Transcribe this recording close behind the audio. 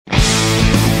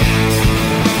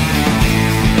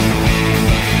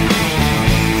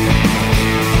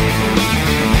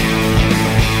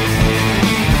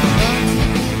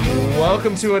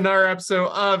Welcome to another episode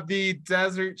of the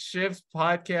Desert Shift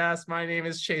podcast. My name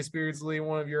is Chase Beardsley,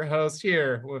 one of your hosts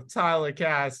here with Tyler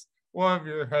Cass, one of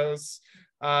your hosts,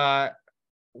 live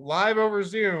over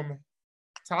Zoom.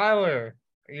 Tyler,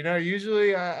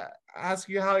 usually I ask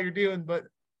you how you're doing, but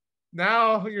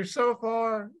now you're so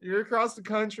far, you're across the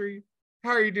country.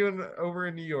 How are you doing over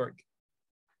in New York?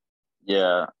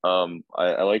 Yeah,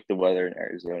 I like the weather in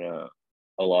Arizona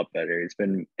a lot better. It's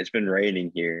been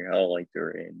raining here. I don't like the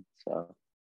rain. So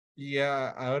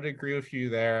Yeah, I would agree with you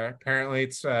there. Apparently,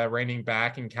 it's raining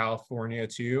back in California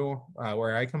too,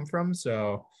 where I come from.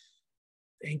 So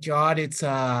thank God it's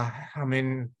I'm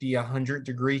in the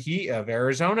 100-degree heat of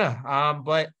Arizona.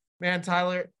 But man,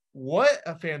 Tyler, what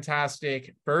a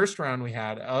fantastic first round we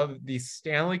had of the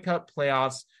Stanley Cup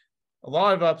playoffs. A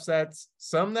lot of upsets,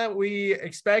 some that we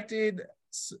expected,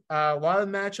 a lot of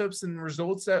matchups and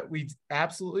results that we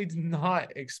absolutely did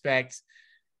not expect.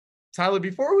 Tyler,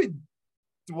 before we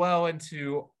dwell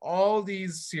into all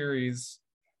these series,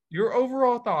 your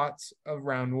overall thoughts of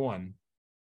round one?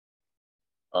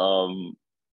 um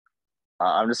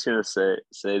I'm just gonna say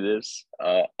this.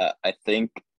 I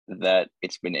think that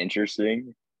it's been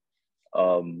interesting.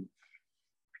 Um,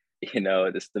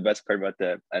 this the best part about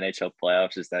the NHL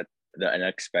playoffs is that the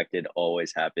unexpected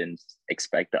always happens.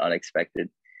 Expect the unexpected,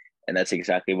 and that's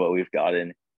exactly what we've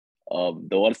gotten.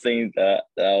 The one thing that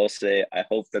I will say, I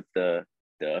hope that the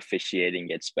officiating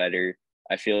gets better.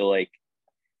 I feel like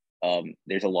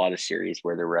there's a lot of series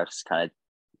where the refs kind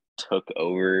of took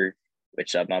over,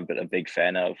 which I'm not been a big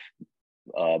fan of.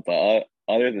 But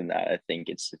other than that, I think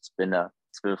it's been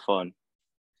fun.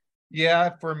 Yeah,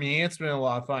 for me, it's been a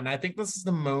lot of fun. I think this is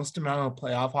the most amount of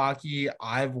playoff hockey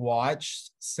I've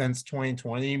watched since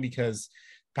 2020 because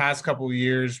past couple of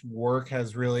years work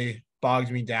has really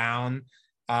bogged me down.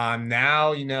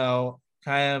 Now,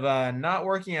 kind of not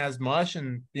working as much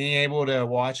and being able to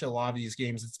watch a lot of these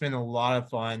games, it's been a lot of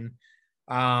fun.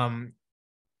 Um,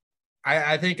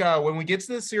 I think when we get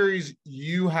to the series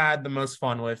you had the most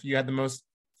fun with, you had the most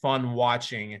fun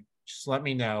watching, just let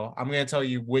me know. I'm going to tell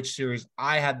you which series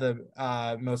I had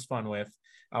the most fun with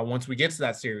once we get to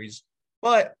that series.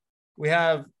 But we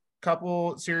have a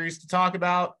couple series to talk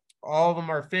about. All of them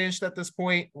are finished at this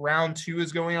point. Round two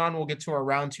is going on. We'll get to our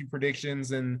round two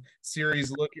predictions and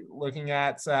series looking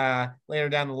at later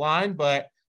down the line. But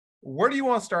where do you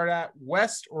want to start at,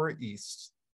 West or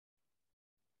East?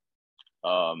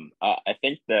 I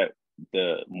think that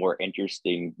the more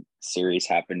interesting series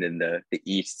happened in the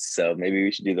East, so maybe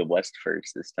we should do the West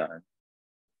first this time.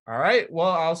 All right. Well,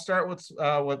 I'll start with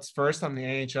what's first on the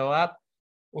NHL app.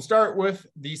 We'll start with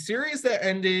the series that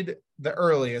ended the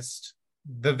earliest,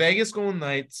 the Vegas Golden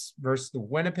Knights versus the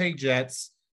Winnipeg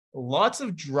Jets. Lots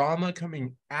of drama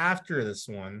coming after this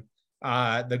one.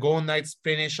 The Golden Knights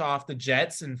finish off the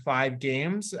Jets in 5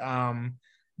 games.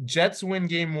 Jets win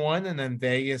game 1, and then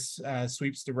Vegas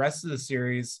sweeps the rest of the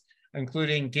series,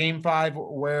 including game 5,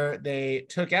 where they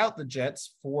took out the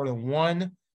Jets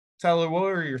 4-1. Tyler, what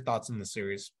were your thoughts on the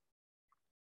series?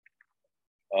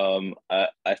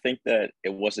 I think that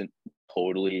it wasn't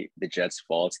totally the Jets'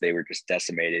 fault. They were just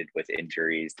decimated with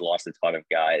injuries, lost a ton of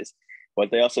guys,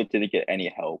 but they also didn't get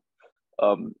any help.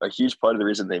 A huge part of the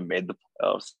reason they made the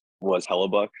playoffs was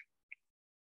Hellebuck,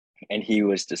 and he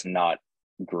was just not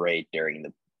great during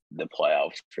the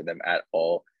playoffs for them at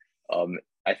all.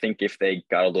 I think if they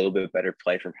got a little bit better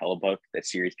play from Hellebuck, that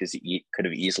series could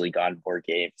have easily gotten more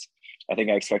games. I think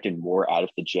I expected more out of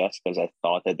the Jets because I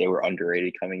thought that they were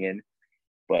underrated coming in.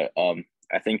 But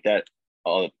I think that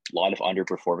a lot of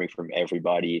underperforming from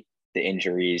everybody, the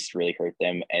injuries really hurt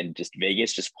them. And just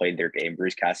Vegas just played their game.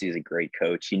 Bruce Cassidy is a great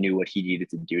coach. He knew what he needed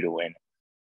to do to win.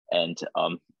 And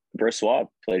Brossoit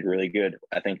played really good.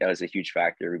 I think that was a huge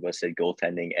factor. We both said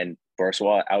goaltending. And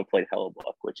Brossoit outplayed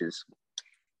Hellebuck, which is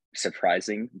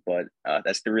surprising. But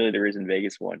that's really the reason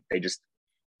Vegas won. They just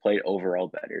played overall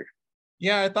better.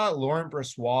 Yeah, I thought Laurent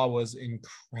Brossoit was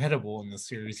incredible in the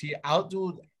series. He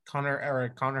outdueled Connor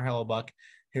Hellebuck,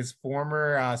 his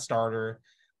former starter.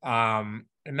 And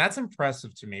that's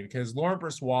impressive to me because Laurent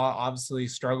Brossoit obviously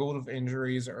struggled with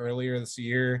injuries earlier this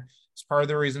year. It's part of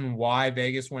the reason why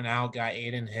Vegas went out, got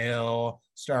Adin Hill,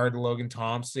 started Logan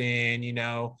Thompson,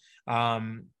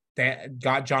 that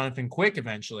got Jonathan Quick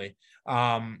eventually.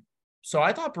 So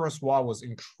I thought Brossoit was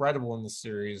incredible in the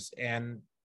series. And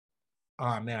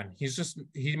man,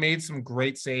 he made some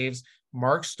great saves.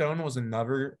 Mark Stone was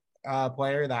another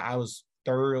player that I was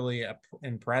thoroughly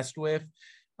impressed with.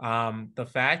 The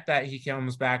fact that he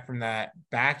comes back from that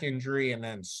back injury and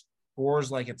then scores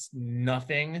like it's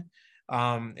nothing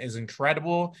is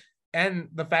incredible. And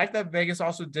the fact that Vegas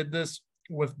also did this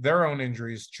with their own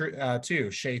injuries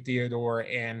too. Shea Theodore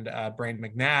and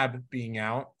Brandon McNabb being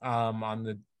out on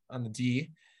the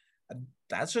D.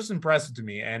 That's just impressive to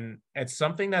me, and it's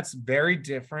something that's very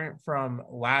different from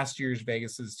last year's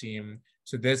Vegas's team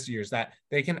to this year's, that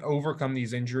they can overcome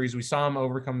these injuries. We saw them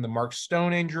overcome the Mark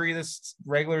Stone injury this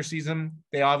regular season.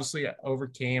 They obviously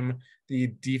overcame the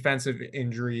defensive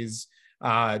injuries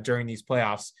during these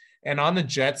playoffs. And on the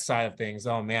Jets side of things,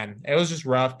 oh man, it was just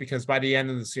rough because by the end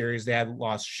of the series, they had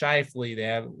lost Shifley, they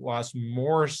had lost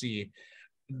Morrissey,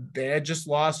 they had just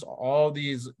lost all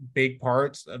these big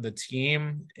parts of the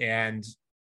team. And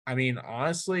I mean,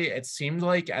 honestly, it seemed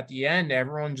like at the end,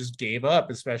 everyone just gave up,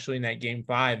 especially in that game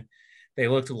 5. They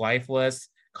looked lifeless.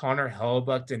 Connor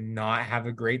Hellebuyck did not have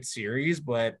a great series,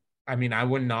 but I mean, I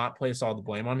would not place all the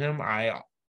blame on him. I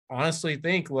honestly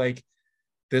think like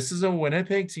this is a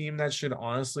Winnipeg team that should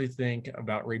honestly think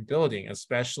about rebuilding,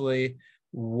 especially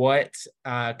what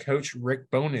Coach Rick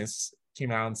Bowness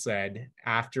came out and said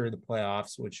after the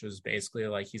playoffs, which was basically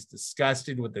like he's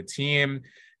disgusted with the team.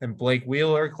 And Blake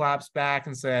Wheeler claps back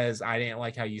and says, I didn't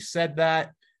like how you said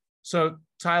that. So,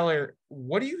 Tyler,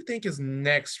 what do you think is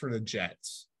next for the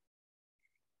Jets?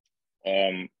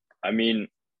 I mean,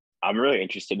 I'm really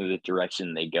interested in the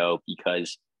direction they go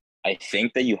because I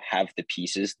think that you have the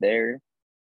pieces there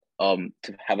to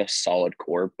have a solid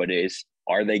core, but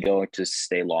are they going to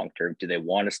stay long term? Do they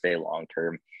want to stay long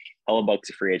term? Hellebuyck's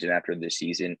a free agent after this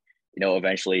season.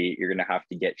 Eventually you're going to have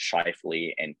to get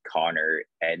Shifley and Connor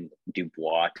and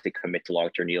Dubois to commit to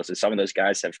long-term deals. And some of those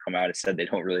guys have come out and said they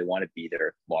don't really want to be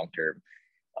there long-term.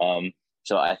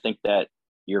 So I think that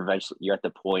you're at the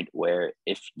point where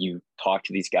if you talk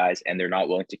to these guys and they're not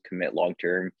willing to commit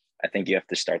long-term, I think you have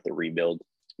to start the rebuild,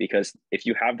 because if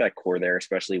you have that core there,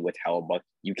 especially with Hellebuyck,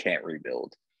 you can't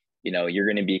rebuild. You're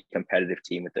going to be a competitive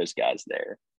team with those guys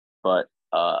there. But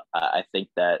I think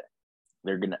that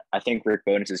I think Rick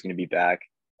Bowness is going to be back.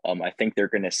 I think they're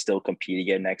going to still compete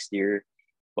again next year.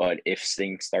 But if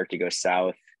things start to go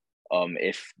south,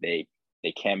 if they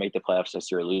can't make the playoffs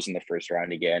this year, losing the first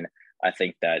round again, I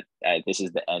think that this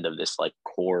is the end of this like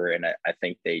core, and I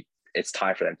think it's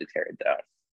time for them to tear it down.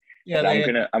 Yeah,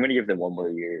 I'm gonna give them one more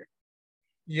year.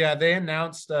 Yeah, they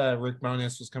announced Rick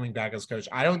Bowness was coming back as coach.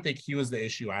 I don't think he was the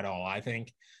issue at all. I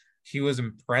think he was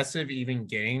impressive even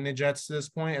getting the Jets to this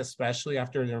point, especially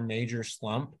after their major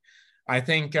slump. I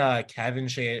think Kevin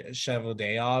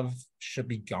Cheveldayoff should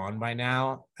be gone by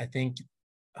now. I think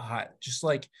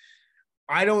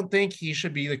I don't think he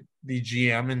should be the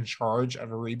GM in charge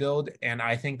of a rebuild. And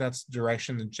I think that's the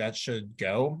direction the Jets should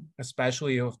go,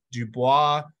 especially if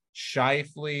Dubois,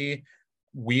 Shifley,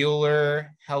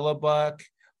 Wheeler, Hellebuyck,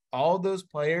 all those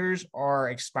players are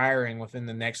expiring within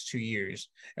the next 2 years.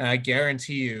 And I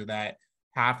guarantee you that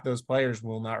half those players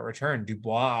will not return.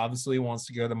 Dubois obviously wants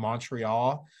to go to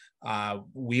Montreal.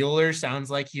 Wheeler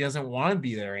sounds like he doesn't want to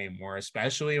be there anymore,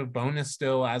 especially with Bowness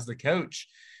still as the coach.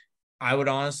 I would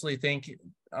honestly think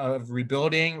of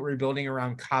rebuilding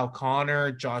around Kyle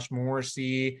Connor, Josh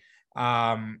Morrissey.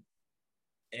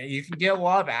 You can get a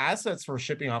lot of assets for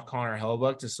shipping off Connor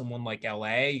Hellebuyck to someone like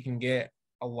LA. You can get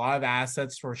a lot of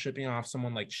assets for shipping off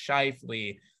someone like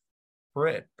Shifley.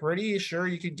 Pretty sure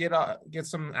you could get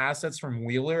some assets from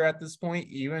Wheeler at this point,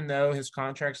 even though his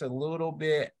contract's a little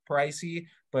bit pricey,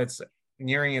 but it's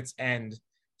nearing its end.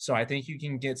 So I think you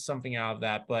can get something out of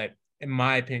that. But in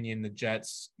my opinion, the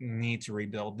Jets need to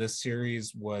rebuild. This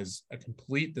series was a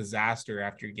complete disaster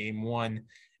after game 1.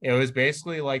 It was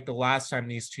basically like the last time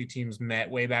these two teams met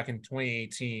way back in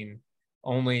 2018,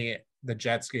 only the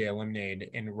Jets get eliminated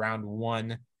in round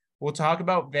 1. We'll talk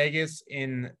about Vegas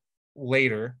in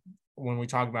later when we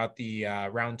talk about the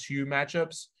round 2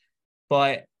 matchups.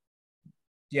 But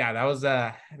yeah, that was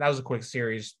a quick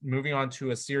series. Moving on to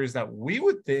a series that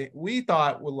we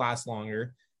thought would last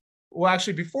longer. Well,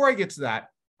 actually, before I get to that,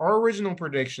 our original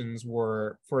predictions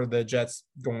were for the Jets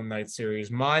Golden Knights series.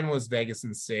 Mine was Vegas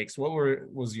in 6. What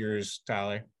was yours,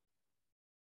 Tyler?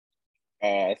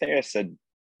 I think I said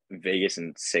Vegas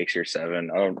in 6 or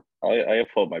 7. I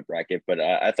pulled my bracket, but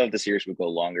I thought the series would go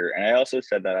longer. And I also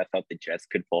said that I thought the Jets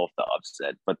could pull off the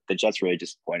upset, but the Jets really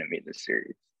disappointed me in this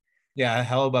series. Yeah,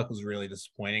 Hellebuyck was really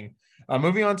disappointing.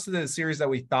 Moving on to the series that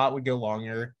we thought would go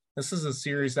longer. This is a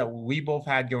series that we both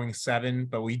had going 7,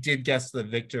 but we did guess the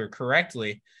victor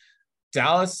correctly.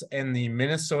 Dallas and the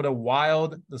Minnesota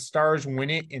Wild. The Stars win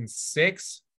it in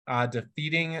 6,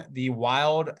 defeating the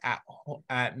Wild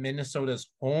at Minnesota's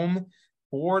home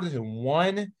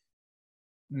 4-1.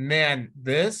 Man,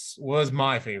 this was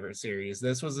my favorite series.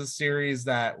 This was a series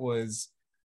that was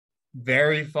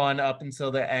very fun up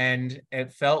until the end.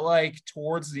 It felt like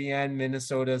towards the end,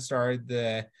 Minnesota started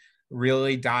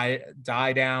really die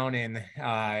down and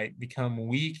become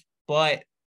weak. But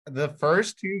the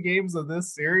first two games of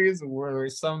this series were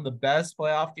some of the best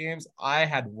playoff games I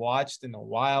had watched in a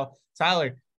while.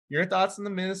 Tyler, your thoughts on the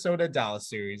Minnesota Dallas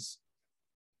series?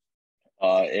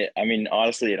 I mean,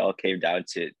 honestly, it all came down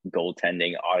to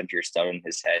goaltending. Oettinger stubbing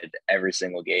his head every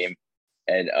single game,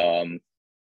 and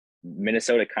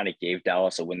Minnesota kind of gave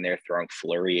Dallas a win there, throwing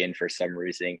Fleury in for some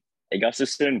reason. And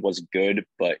Gustafsson was good,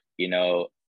 but he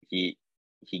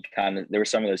kind of, there were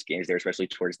some of those games there, especially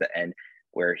towards the end,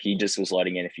 where he just was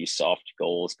letting in a few soft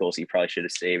goals he probably should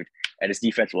have saved, and his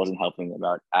defense wasn't helping them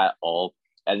out at all.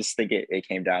 I just think it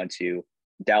came down to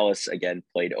Dallas again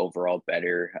played overall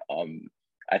better.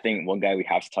 I think one guy we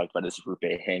have to talk about is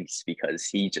Roope Hintz, because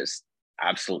he just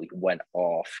absolutely went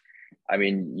off. I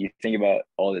mean, you think about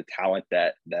all the talent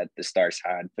that the Stars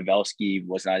had. Pavelski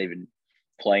was not even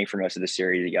playing for most of the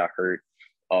series; he got hurt.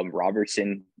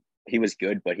 Robertson, he was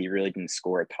good, but he really didn't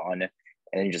score a ton.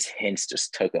 And just Hintz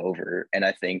just took over. And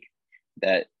I think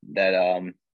that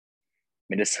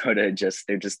Minnesota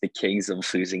they're just the kings of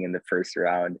losing in the first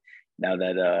round. Now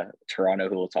that Toronto,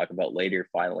 who we'll talk about later,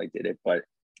 finally did it, but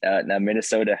now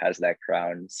Minnesota has that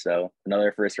crown. So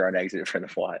another first round exit for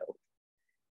the Wild.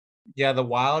 Yeah, the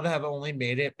Wild have only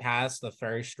made it past the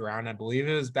first round. I believe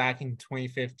it was back in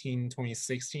 2015,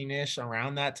 2016-ish,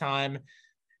 around that time.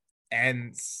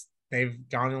 And they've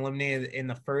gone eliminated in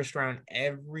the first round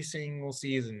every single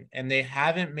season. And they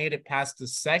haven't made it past the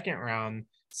second round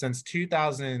since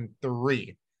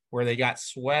 2003, where they got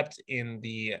swept in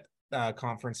the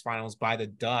conference finals by the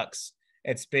Ducks.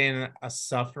 It's been a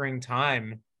suffering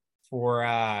time for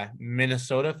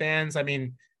Minnesota fans. I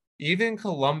mean, even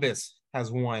Columbus has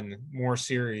won more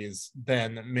series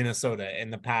than Minnesota in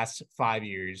the past 5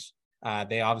 years.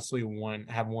 They obviously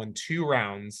have won 2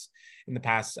 rounds in the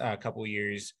past couple of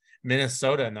years.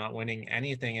 Minnesota not winning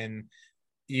anything, and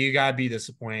you gotta be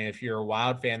disappointed if you're a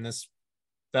Wild fan. This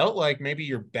felt like maybe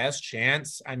your best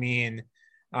chance. I mean,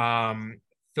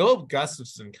 Philip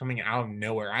Gustafsson coming out of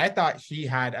nowhere. I thought he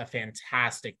had a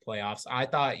fantastic playoffs. I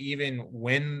thought even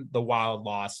when the Wild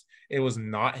lost, it was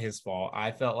not his fault.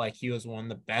 I felt like he was one of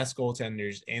the best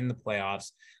goaltenders in the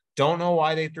playoffs. Don't know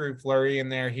why they threw Fleury in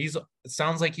there. It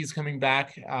sounds like he's coming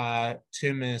back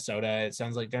to Minnesota. It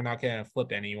sounds like they're not going to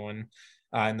flip anyone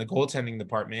in the goaltending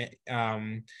department.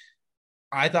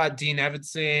 I thought Dean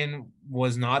Evason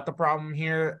was not the problem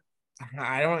here.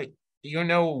 I don't even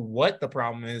know what the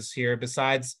problem is here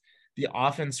besides the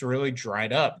offense really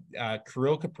dried up.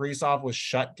 Kirill Kaprizov was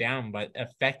shut down, but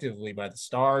effectively by the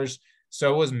Stars.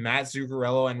 So was Matt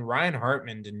Zuccarello, and Ryan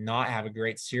Hartman did not have a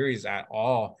great series at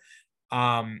all.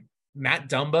 Matt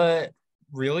Dumba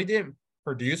really didn't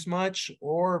produce much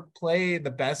or play the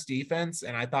best defense,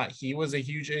 and I thought he was a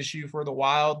huge issue for the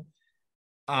Wild.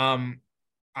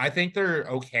 I think they're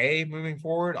okay moving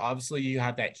forward. Obviously, you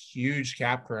have that huge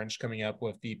cap crunch coming up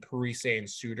with the Parise and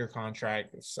Suter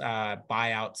contracts,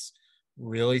 buyouts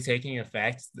really taking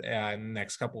effect in the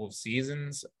next couple of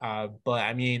seasons. But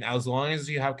I mean, as long as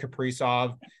you have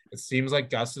Kaprizov, it seems like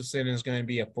Gustafsson is going to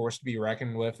be a force to be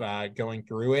reckoned with going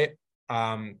through it.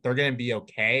 They're going to be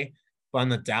okay. But on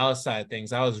the Dallas side of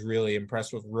things, I was really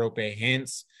impressed with Roope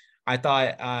Hintz. I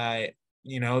thought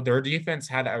their defense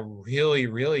had a really,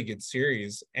 really good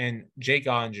series, and Jake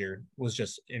Oettinger was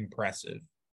just impressive.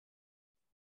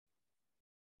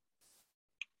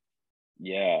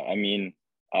 Yeah, I mean,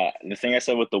 the thing I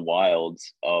said with the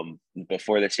Wilds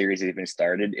before the series even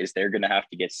started is they're going to have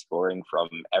to get scoring from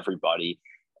everybody.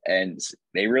 And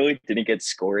they really didn't get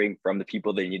scoring from the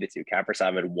people they needed to.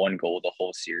 Kaprizov had 1 goal the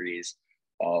whole series.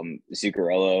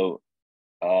 Zuccarello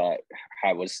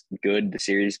was good the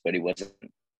series, but he wasn't.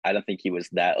 I don't think he was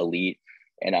that elite.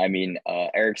 And I mean,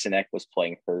 Eriksson Ek was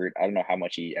playing hurt. I don't know how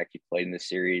much he actually played in the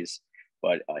series,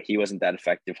 but he wasn't that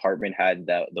effective. Hartman had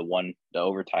the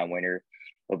overtime winner.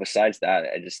 But besides that,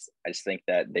 I just think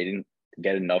that they didn't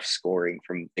get enough scoring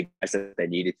from the guys that they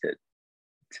needed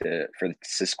to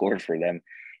score for them.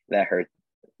 That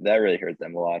really hurt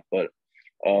them a lot. But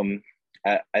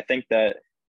I think that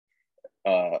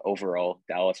overall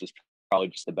Dallas was probably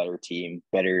just a better team,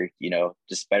 better,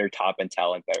 just better top end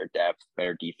talent, better depth,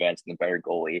 better defense, and a better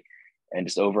goalie. And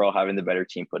just overall having the better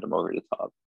team put them over the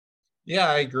top. Yeah,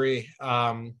 I agree.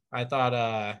 I thought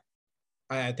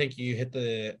I think you hit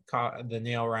the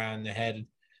nail right on the head.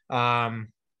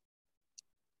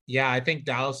 Yeah, I think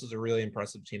Dallas is a really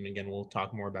impressive team. Again, we'll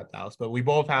talk more about Dallas, but we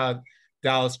both had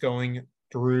Dallas going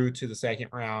through to the second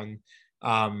round.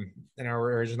 In our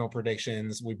original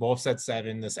predictions, we both said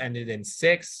 7. This ended in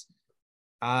 6.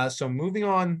 So moving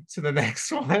on to the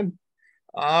next one.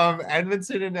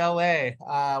 Edmonton and LA.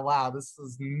 Wow, this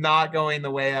is not going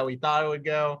the way that we thought it would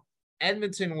go.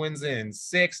 Edmonton wins in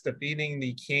six, defeating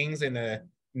the Kings in a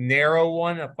narrow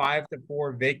one, a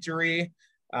 5-4 victory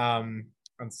on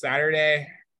Saturday.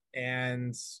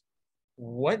 And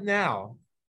what now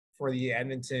for the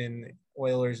Edmonton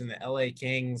Oilers and the LA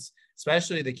Kings,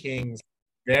 especially the Kings?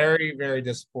 Very, very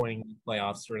disappointing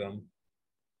playoffs for them.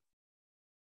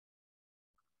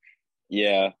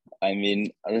 Yeah, I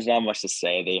mean, there's not much to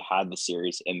say. They had the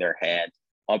series in their hand,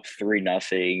 up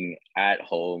 3-0 at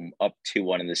home, up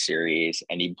 2-1 in the series,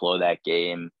 and you blow that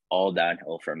game all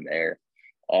downhill from there.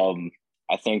 Um,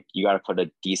 I think you got to put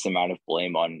a decent amount of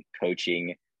blame on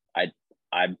coaching. I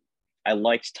I I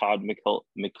liked Todd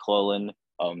McClellan.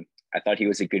 I thought he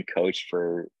was a good coach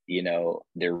for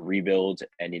their rebuild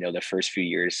and the first few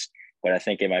years, but I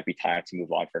think it might be time to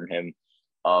move on from him.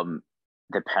 Um,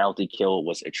 the penalty kill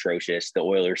was atrocious. The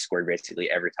Oilers scored basically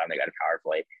every time they got a power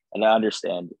play. And I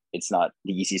understand it's not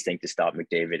the easiest thing to stop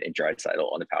McDavid and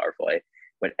Draisaitl on the power play,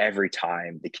 but every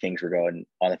time the Kings were going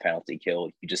on the penalty kill,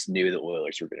 you just knew the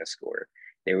Oilers were going to score.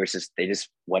 They just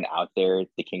went out there,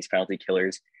 the Kings penalty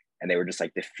killers, and they were just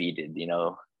like defeated,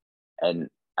 And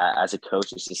as a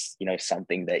coach, it's just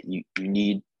something that you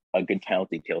need a good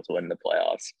penalty kill to win the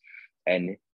playoffs,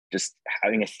 and just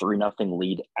having a 3-0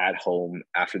 lead at home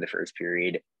after the first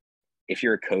period. If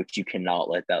you're a coach, you cannot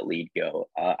let that lead go.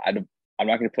 I'm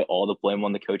not going to put all the blame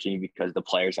on the coaching because the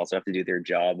players also have to do their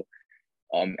job.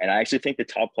 And I actually think the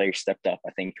top players stepped up.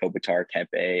 I think Kopitar,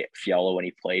 Kempe, Fiala, when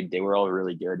he played, they were all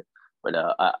really good. But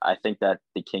I think that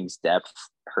the Kings' depth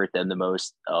hurt them the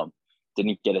most.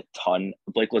 Didn't get a ton.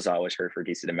 Blake Lazar was hurt for a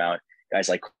decent amount. Guys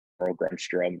like Carl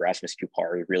Grundstrom, Rasmus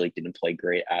Kupari really didn't play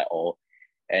great at all.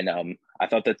 And I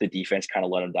thought that the defense kind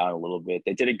of let them down a little bit.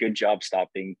 They did a good job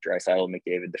stopping Draisaitl and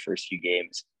McDavid the first few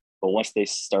games. But once they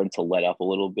started to let up a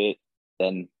little bit,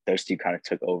 then those two kind of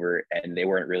took over and they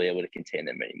weren't really able to contain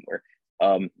them anymore.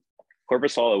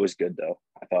 Korpisalo was good, though.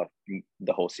 I thought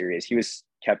the whole series. He was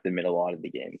kept in a lot of the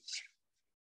games.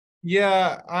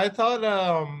 Yeah, I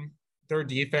thought their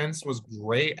defense was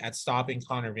great at stopping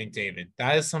Connor McDavid.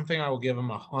 That is something I will give him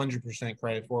 100%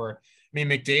 credit for. I mean,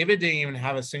 McDavid didn't even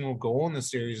have a single goal in the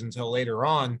series until later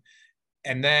on,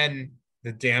 and then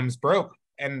the dams broke.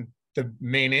 And the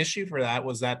main issue for that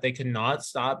was that they could not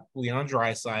stop Leon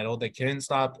Draisaitl. They couldn't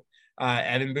stop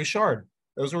Evan Bouchard.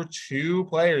 Those were two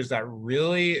players that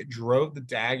really drove the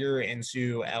dagger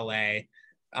into LA.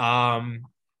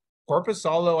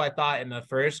 Korpisalo, I thought in the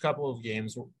first couple of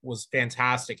games was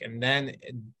fantastic. And then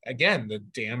again, the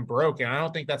dam broke. And I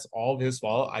don't think that's all of his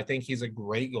fault. I think he's a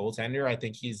great goaltender. I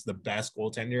think he's the best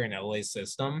goaltender in LA's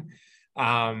system.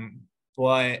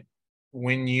 But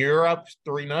when you're up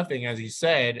 3-0, as you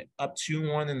said, up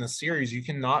 2-1 in the series, you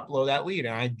cannot blow that lead.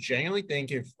 And I genuinely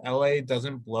think if LA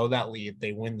doesn't blow that lead,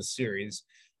 they win the series.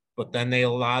 But then they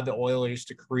allowed the Oilers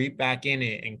to creep back in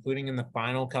it, including in the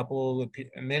final couple of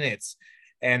minutes,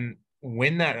 and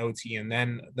win that OT. And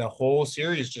then the whole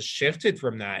series just shifted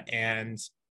from that. And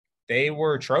they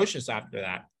were atrocious after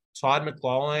that. Todd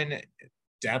McClellan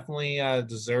definitely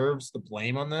deserves the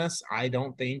blame on this. I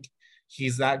don't think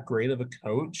he's that great of a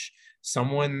coach.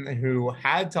 Someone who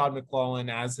had Todd McClellan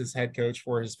as his head coach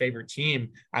for his favorite team,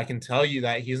 I can tell you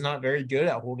that he's not very good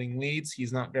at holding leads.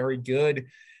 He's not very good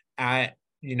at,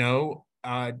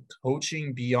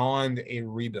 coaching beyond a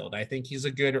rebuild. I think he's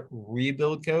a good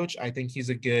rebuild coach. I think he's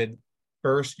a good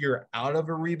first year out of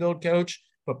a rebuild coach.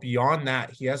 But beyond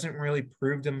that, he hasn't really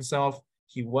proved himself.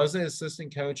 He was an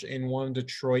assistant coach in one of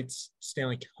Detroit's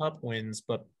Stanley Cup wins,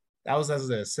 but that was as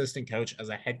an assistant coach. As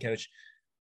a head coach,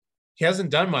 he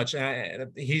hasn't done much.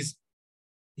 He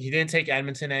didn't take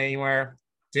Edmonton anywhere.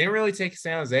 Didn't really take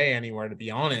San Jose anywhere, to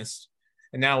be honest.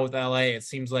 And now with LA, it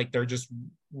seems like they're just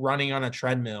running on a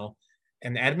treadmill.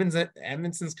 And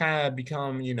Edmonton's kind of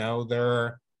become,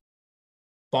 their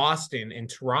Boston and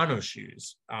Toronto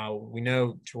shoes. We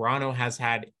know Toronto has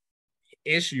had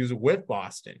issues with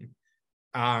Boston.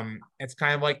 It's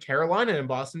kind of like Carolina and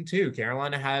Boston too.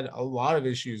 Carolina had a lot of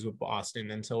issues with Boston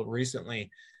until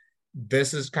recently.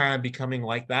 This is kind of becoming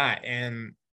like that.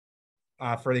 And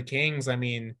for the Kings, I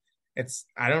mean,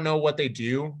 I don't know what they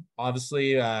do.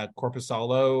 Obviously,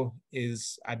 Korpisalo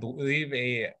is, I believe,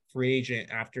 a free agent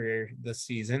after the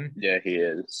season. Yeah, he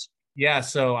is. Yeah,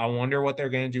 so I wonder what they're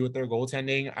going to do with their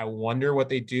goaltending. I wonder what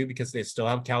they do because they still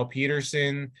have Cal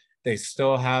Peterson. They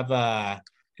still have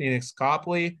Phoenix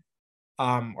Copley.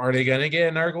 Are they going to get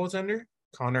another goaltender?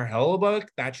 Connor Hellebuyck,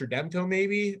 Thatcher Demko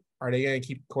maybe? Are they going to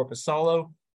keep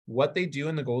Korpisalo? What they do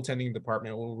in the goaltending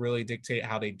department will really dictate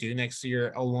how they do next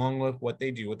year, along with what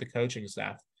they do with the coaching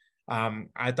staff.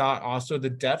 I thought also the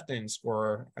depth didn't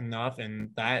score enough, and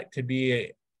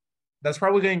that's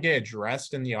probably going to get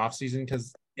addressed in the offseason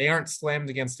because they aren't slammed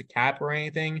against the cap or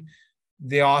anything.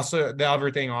 The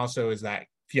other thing also is that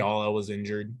Fiala was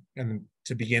injured and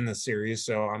to begin the series,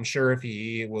 so I'm sure if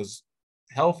he was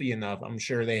healthy enough, I'm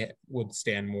sure they would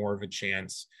stand more of a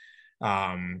chance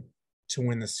um, to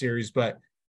win the series. But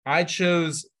I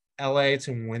chose LA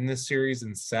to win the series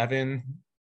in 7.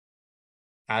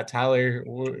 Tyler,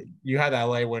 you had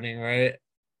LA winning, right?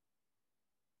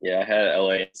 Yeah, I had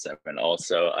LA in 7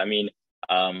 also. I mean,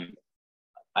 um,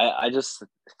 I just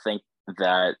think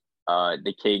that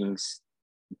the Kings,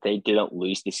 they didn't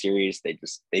lose the series.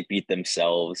 They beat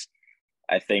themselves.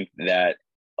 I think that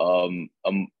um,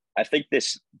 um I think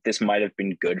this might have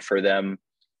been good for them,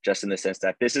 just in the sense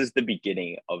that this is the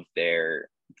beginning of their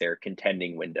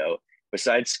contending window.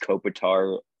 Besides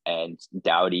Kopitar and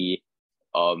Doughty,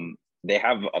 they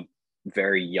have a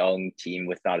very young team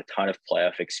with not a ton of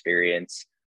playoff experience.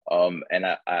 And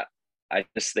I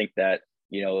just think that,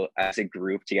 as a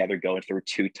group together going through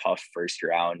 2 tough first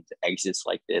round exits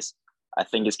like this, I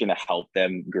think it's going to help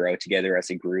them grow together as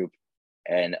a group.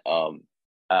 And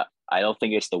I don't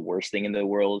think it's the worst thing in the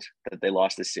world that they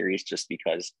lost the series, just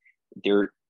because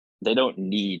they're they don't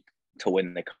need to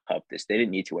win the cup they didn't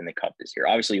need to win the cup this year.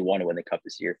 Obviously, you want to win the cup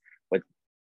this year, but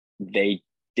they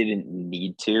didn't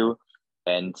need to.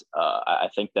 And I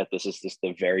think that this is just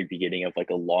the very beginning of like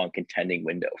a long contending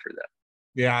window for them.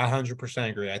 Yeah, I 100%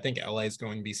 agree. I think LA is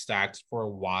going to be stacked for a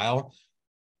while.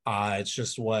 It's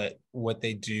just what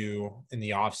they do in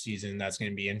the off season that's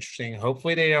going to be interesting.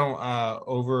 Hopefully, they don't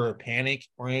over panic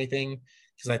or anything,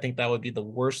 because I think that would be the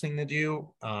worst thing to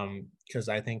do. Because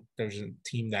I think there's a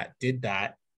team that did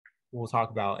that. We'll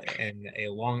talk about in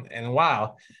a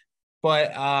while.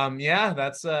 But yeah,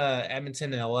 that's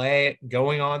Edmonton and LA.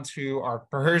 Going on to our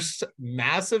first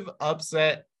massive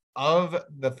upset of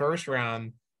the first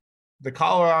round, the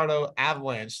Colorado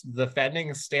Avalanche, the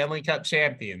defending Stanley Cup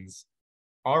champions,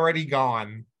 already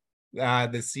gone.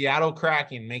 The Seattle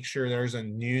Kraken make sure there's a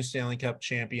new Stanley Cup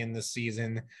champion this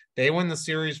season. They win the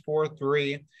series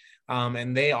 4-3,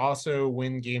 and they also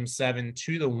win Game 7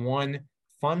 2-1.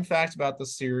 Fun fact about the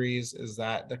series is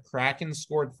that the Kraken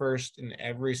scored first in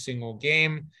every single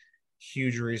game.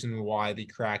 Huge reason why the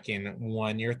Kraken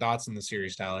won. Your thoughts on the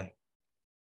series, Tyler?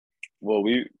 Well,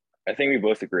 I think we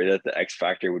both agree that the X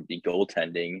factor would be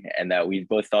goaltending, and that we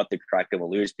both thought the Kraken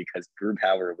would lose because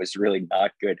Grubauer was really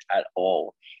not good at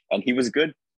all, and he was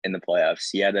good in the playoffs.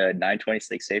 He had a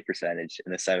 926 save percentage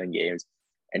in the 7 games,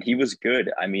 and he was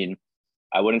good. I mean,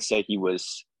 I wouldn't say he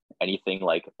was anything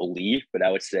like elite, but I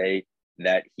would say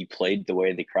that he played the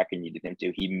way the Kraken needed him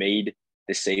to. He made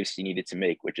the saves he needed to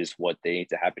make, which is what they need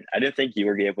to happen. I didn't think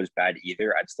Georgiev was bad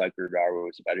either. I just thought Grubauer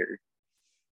was better.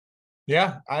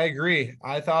 Yeah, I agree.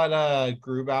 I thought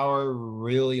Grubauer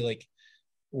really like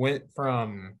went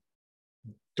from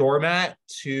doormat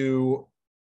to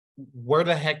where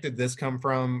the heck did this come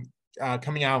from?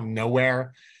 Coming out of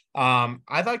nowhere.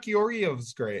 I thought Georgiev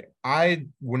was great. I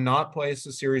would not place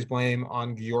the series blame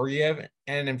on Georgiev,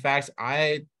 and in fact,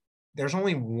 there's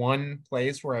only one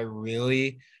place where I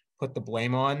really put the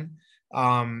blame on.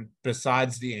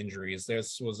 Besides the injuries,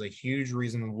 this was a huge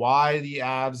reason why the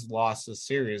Avs lost the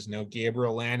series. No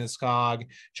Gabriel Landeskog,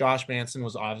 Josh Manson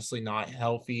was obviously not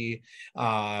healthy.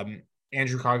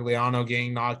 Andrew Cogliano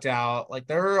getting knocked out. Like,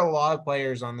 there are a lot of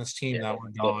players on this team Yeah, that were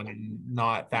gone and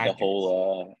not the factors.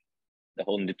 whole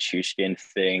Nichushkin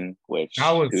thing, That which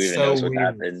who was even so knows what weird.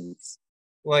 happens.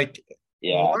 Like,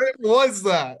 Yeah, what was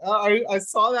that? I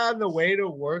saw that on the way to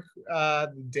work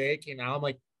the day it came out. I'm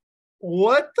like,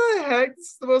 what the heck? This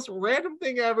is the most random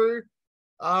thing ever.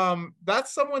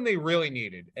 That's someone they really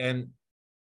needed. And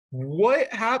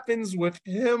what happens with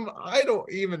him? I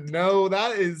don't even know.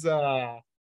 That is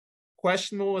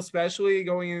questionable, especially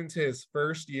going into his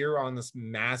first year on this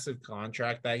massive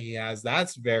contract that he has.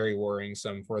 That's very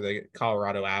worrisome for the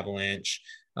Colorado Avalanche.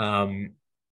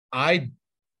 I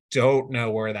don't know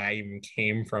where that even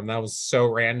came from. That was so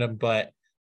random, but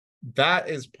that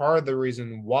is part of the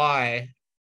reason why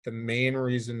the main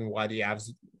reason why the Avs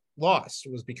lost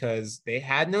was because they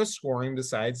had no scoring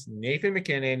besides Nathan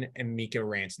MacKinnon and Mikko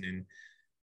Rantanen.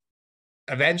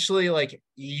 Eventually, like,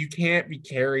 you can't be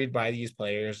carried by these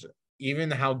players,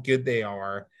 even how good they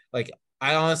are. Like,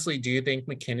 I honestly do think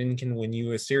MacKinnon can win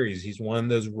you a series. He's one of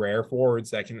those rare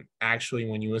forwards that can actually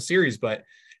win you a series, but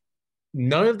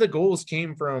none of the goals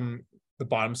came from the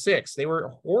bottom 6. They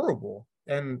were horrible.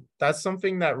 And that's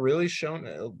something that really shown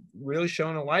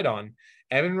a light on.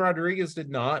 Evan Rodriguez did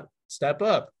not step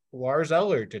up. Lars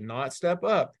Eller did not step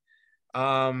up.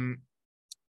 Arturi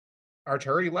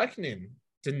Lehkonen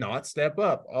did not step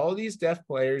up. All these depth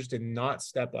players did not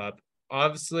step up.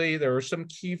 Obviously, there were some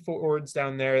key forwards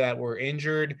down there that were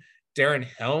injured. Darren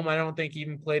Helm, I don't think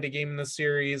even played a game in the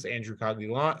series. Andrew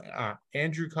Cogliano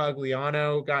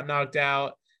got knocked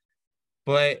out.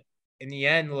 But in the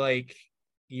end, like,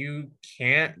 you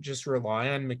can't just rely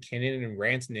on McKinnon and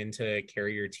Rantanen to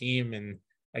carry your team. And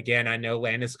again, I know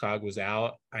Landeskog was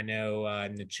out. I know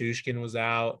Nichushkin was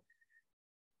out.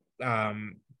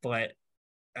 But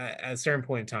at a certain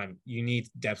point in time, you need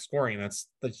depth scoring. That's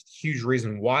the huge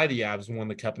reason why the Avs won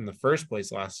the cup in the first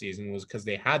place last season, was because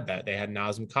they had that. They had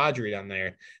Nazem Kadri down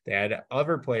there. They had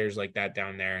other players like that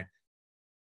down there.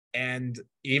 And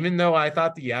even though I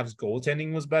thought the Avs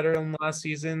goaltending was better than last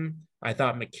season, I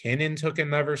thought McKinnon took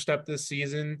another step this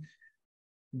season.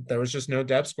 There was just no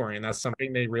depth scoring, and that's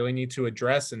something they really need to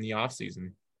address in the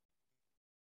offseason.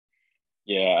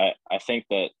 Yeah, I think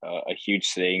that a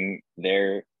huge thing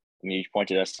there, I mean, you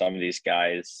pointed out some of these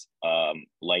guys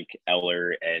like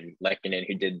Eller and Lehkonen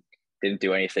who didn't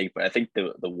do anything, but I think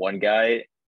the one guy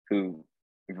who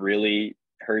really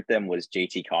hurt them was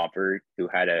JT Compher, who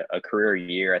had a career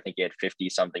year. I think he had 50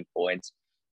 something points,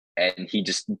 and he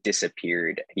just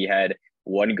disappeared. He had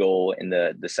one goal in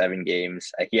the 7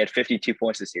 games. He had 52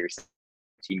 points this year,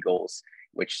 17 goals,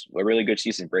 which a really good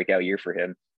season, breakout year for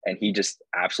him. And he just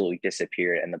absolutely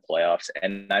disappeared in the playoffs.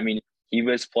 And I mean, he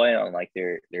was playing on like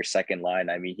their second line.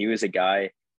 I mean, he was a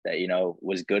guy that, you know,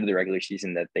 was good in the regular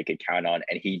season that they could count on,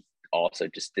 and he also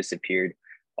just disappeared.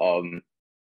 And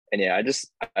yeah,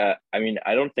 I mean,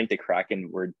 I don't think the Kraken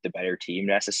were the better team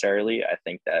necessarily. I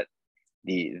think that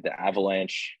the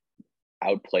Avalanche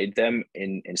outplayed them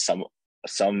in some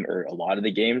or a lot of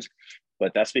the games,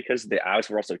 but that's because the Avs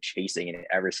were also chasing in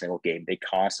every single game. They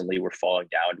constantly were falling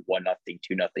down 1-0,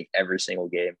 2-0 every single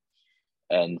game,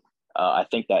 and I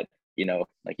think that, you know,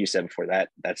 like you said before,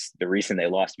 that's the reason they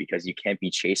lost, because you can't be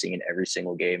chasing in every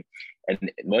single game.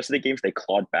 And most of the games they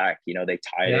clawed back. You know, they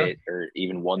tied it or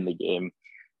even won the game,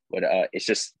 but it's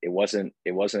just it wasn't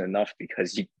enough,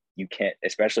 because you can't,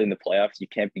 especially in the playoffs, you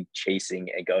can't be chasing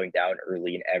and going down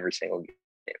early in every single game.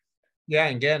 Yeah,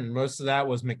 and again, most of that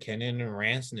was McKinnon and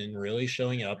Rantanen really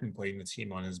showing up and putting the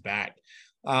team on his back.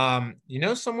 You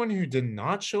know, someone who did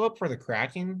not show up for the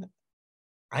Kraken,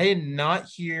 I did not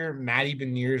hear Matty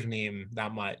Beniers' name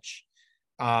that much.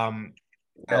 At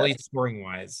least scoring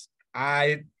wise.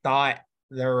 I thought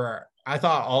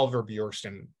Oliver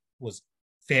Bjorkstrand was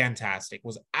fantastic,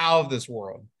 was out of this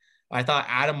world. I thought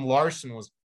Adam Larson was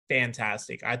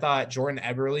fantastic. I thought Jordan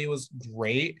Eberle was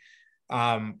great.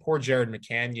 Poor Jared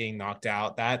McCann getting knocked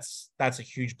out. That's a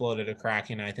huge blow to the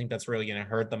Kraken. I think that's really going to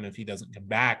hurt them if he doesn't come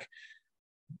back.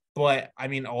 But I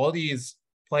mean, all these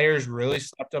players really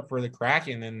stepped up for the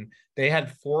Kraken, and they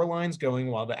had 4 lines going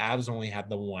while the Avs only had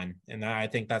the one. And I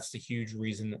think that's the huge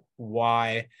reason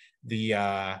why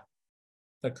the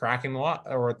Kraken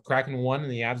Kraken won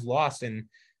and the Avs lost. And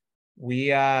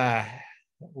we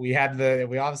obviously had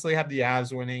the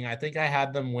Avs winning. I think I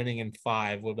had them winning in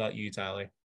 5. What about you,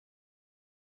 Tyler?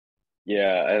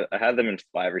 Yeah, I had them in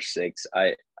 5 or 6.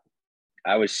 I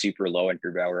was super low in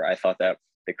Grubauer. I thought that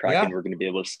the Kraken were going to be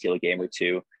able to steal a game or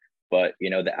two, but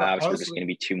you know, the Avs were just going to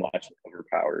be too much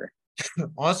overpower.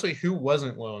 Honestly, who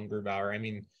wasn't low in Grubauer? I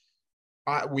mean,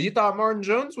 we thought Martin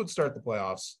Jones would start the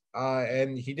playoffs,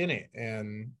 and he didn't,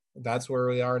 and that's where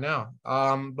we are now.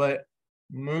 But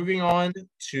moving on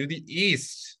to the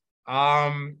East.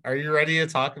 Are you ready to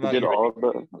talk about? We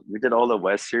did all the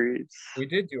West series. We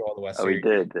did do all the West series. We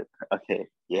did. Okay.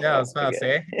 Yeah, I was about to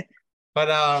say. But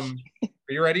are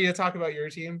you ready to talk about your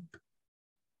team?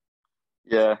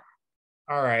 Yeah.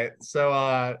 All right.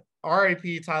 So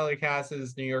RIP Tyler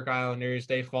Cass's New York Islanders.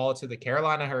 They fall to the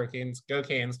Carolina Hurricanes. Go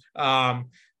Canes. 4-2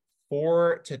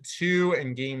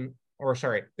 in game.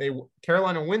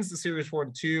 Carolina wins the series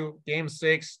 4-2. Game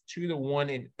 6, 2-1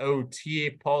 in OT.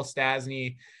 Paul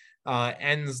Stastny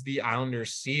ends the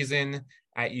Islanders season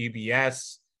at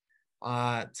UBS.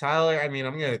 Tyler, I mean,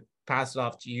 I'm gonna pass it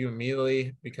off to you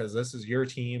immediately because this is your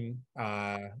team.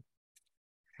 How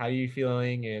are you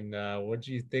feeling, and what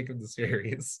do you think of the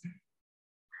series?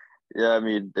 Yeah, I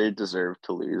mean, they deserve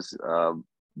to lose.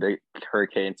 The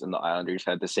Hurricanes and the Islanders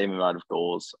had the same amount of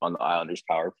goals on the Islanders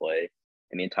power play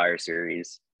in the entire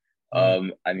series.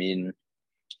 I mean,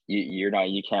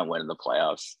 you can't win in the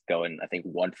playoffs going, I think,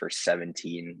 1 for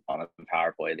 17 on a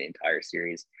power play the entire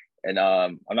series. And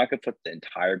I'm not gonna put the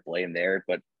entire blame there,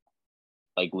 but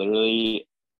like literally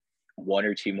 1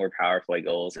 or 2 more power play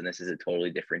goals, and this is a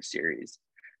totally different series.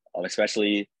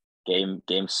 Especially game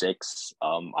 6.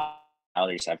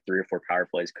 Islanders have 3 or 4 power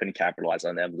plays, couldn't capitalize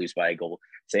on them, lose by a goal.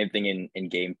 Same thing in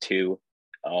game 2.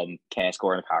 Can't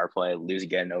score on a power play, lose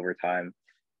again in overtime.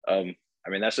 I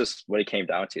mean, that's just what it came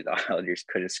down to. The Islanders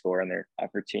couldn't score on their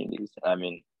opportunities. I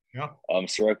mean, Yeah.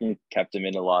 Sorokin kept them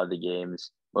in a lot of the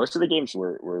games. Most of the games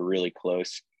were really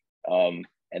close. And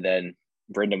then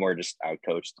Brind'Amour just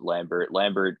outcoached Lambert.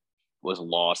 Lambert was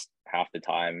lost half the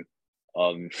time.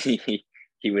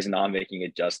 He was not making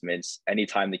adjustments.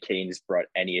 Anytime the Canes brought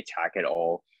any attack at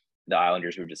all, the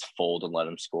Islanders would just fold and let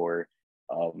them score.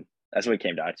 That's what it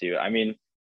came down to. I mean,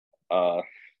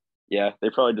 yeah, they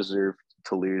probably deserve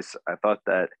to lose. I thought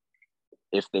that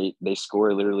if they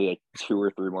score literally like 2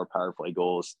 or 3 more power play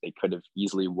goals, they could have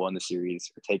easily won the series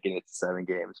or taken it to 7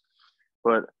 games.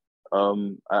 But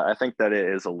I think that it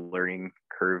is a learning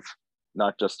curve,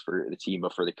 not just for the team,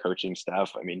 but for the coaching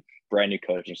staff. I mean, brand new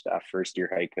coaching staff, first year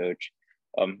head coach.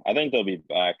 I think they'll be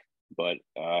back, but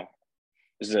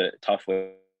this is a tough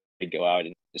way to go out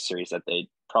in a series that they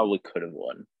probably could have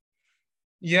won.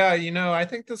 Yeah, I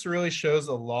think this really shows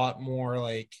a lot more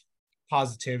like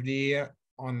positivity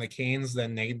on the Canes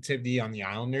than negativity on the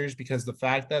Islanders, because the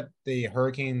fact that the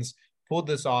Hurricanes pulled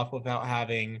this off without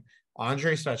having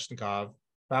Andrei Svechnikov,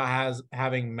 without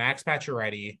having Max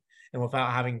Pacioretty, and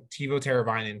without having Teuvo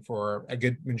Teravainen for a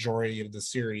good majority of the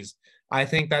series, I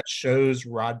think that shows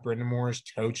Rod Brind'Amour's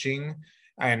coaching.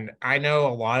 And I know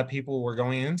a lot of people were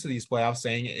going into these playoffs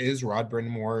saying, is Rod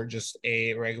Brind'Amour just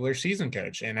a regular season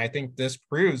coach? And I think this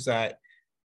proves that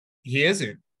he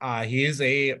isn't. He is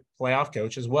a playoff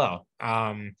coach as well.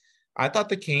 I thought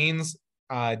the Canes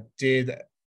did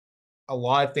a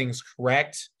lot of things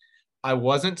correct. I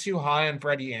wasn't too high on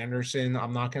Freddie Anderson.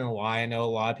 I'm not going to lie. I know a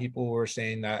lot of people were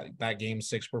saying that that game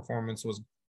 6 performance was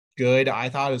good. I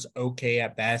thought it was okay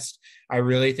at best. I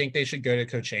really think they should go to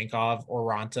Kochenkov or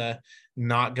Ranta,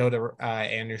 not go to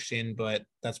Anderson, but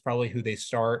that's probably who they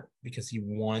start because he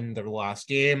won their last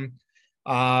game.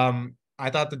 I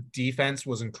thought the defense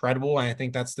was incredible, and I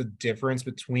think that's the difference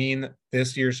between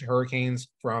this year's Hurricanes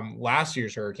from last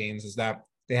year's Hurricanes is that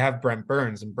they have Brent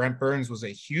Burns, and Brent Burns was a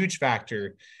huge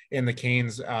factor in the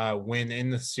Canes win in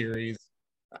the series.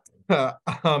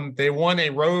 They won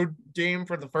a road game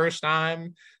for the first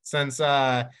time since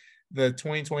the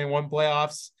 2021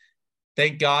 playoffs.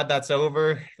 Thank God that's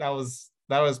over. That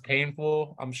was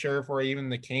painful, I'm sure, for even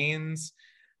the Canes.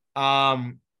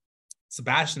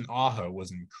 Sebastian Aho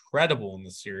was incredible in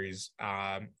the series.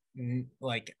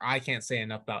 Like, I can't say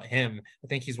enough about him. I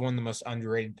think he's one of the most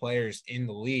underrated players in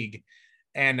the league.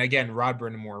 And again, Rod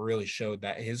Brind'Amour really showed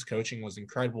that his coaching was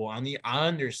incredible. On the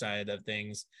underside of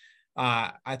things,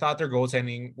 I thought their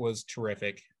goaltending was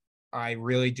terrific. I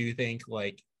really do think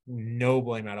like no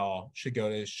blame at all should go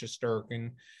to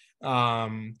Shesterkin.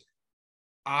 Um,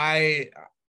 I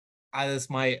this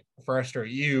might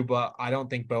frustrate you, but I don't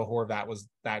think Bo Horvat was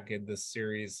that good this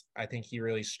series. I think he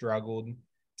really struggled.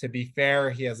 To be fair,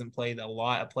 he hasn't played a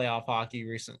lot of playoff hockey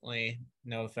recently.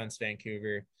 No offense,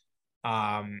 Vancouver.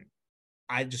 Um,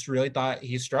 I just really thought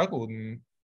he struggled. And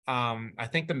I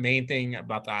think the main thing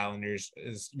about the Islanders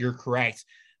is you're correct.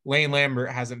 Lane Lambert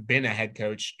hasn't been a head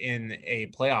coach in a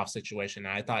playoff situation.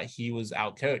 I thought he was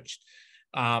outcoached.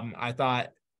 I thought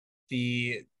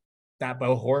the that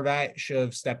Bo Horvat should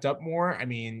have stepped up more. I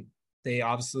mean, they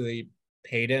obviously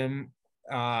paid him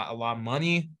a lot of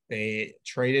money. They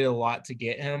traded a lot to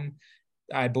get him.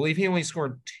 I believe he only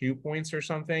scored 2 points or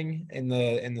something in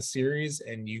the series,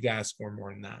 and you guys scored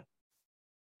more than that.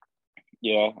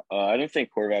 Yeah, I didn't think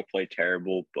Horvat played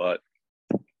terrible, but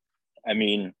I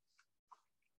mean,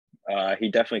 he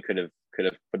definitely could have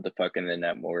put the puck in the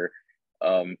net more.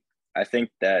 I think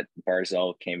that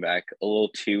Barzal came back a little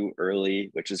too early,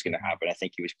 which is going to happen. I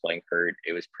think he was playing hurt.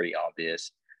 It was pretty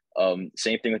obvious.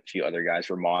 Same thing with a few other guys.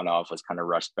 Romanov was kind of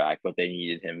rushed back, but they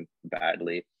needed him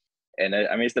badly. And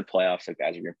I mean, it's the playoffs, so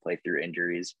guys are going to play through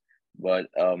injuries. But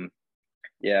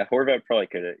yeah, Horvat probably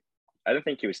could have. I don't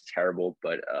think he was terrible,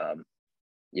 but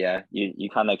yeah, you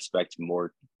kind of expect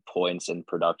more points and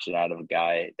production out of a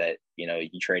guy that you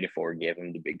traded for, gave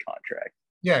him the big contract.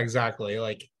 Yeah, exactly.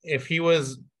 Like if he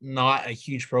was not a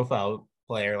huge profile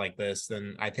player like this,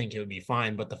 then I think it would be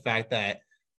fine. But the fact that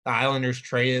the Islanders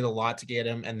traded a lot to get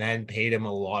him and then paid him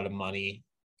a lot of money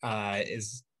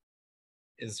is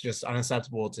just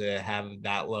unacceptable to have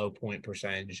that low point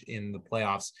percentage in the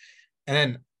playoffs. And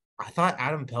then I thought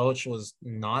Adam Pelech was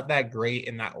not that great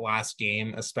in that last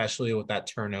game, especially with that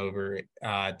turnover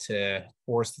to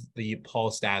force the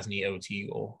Paul Stastny OT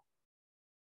goal.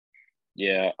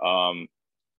 Yeah,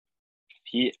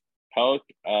 he Pelech.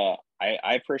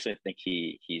 I personally think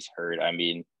he's hurt. I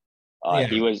mean, Yeah,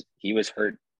 he was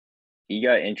hurt. He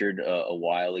got injured a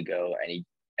while ago, and he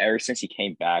ever since he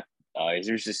came back,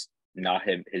 there's just not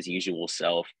his usual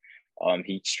self.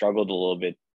 He struggled a little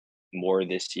bit more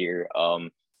this year.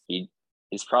 He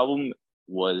his problem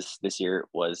was this year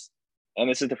was, and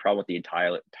this is the problem with the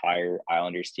entire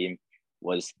Islanders team,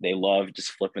 was they love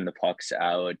just flipping the pucks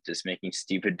out, just making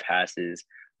stupid passes,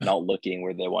 not looking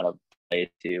where they want to play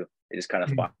it to. They just kind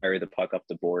of fire the puck up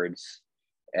the boards,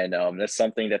 and that's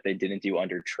something that they didn't do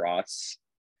under Trotz.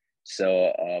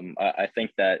 So I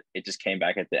think that it just came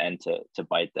back at the end to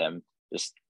bite them.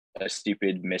 Just a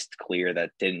stupid missed clear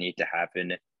that didn't need to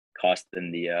happen, cost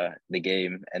them the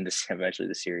game and this eventually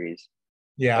the series.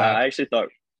 Yeah,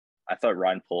 I thought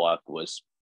Ryan Pulock was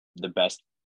the best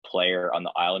player on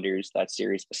the Islanders that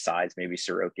series, besides maybe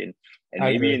Sorokin, and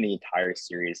I maybe in agree. the entire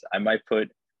series. I might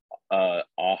put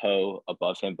Aho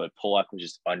above him, but Pulock was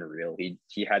just unreal.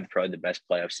 He had probably the best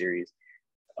playoff series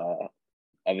uh,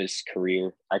 of his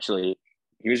career. Actually,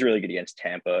 he was really good against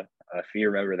Tampa. If you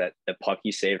remember that the puck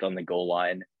he saved on the goal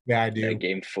line, Yeah, I in the do.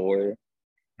 game 4. I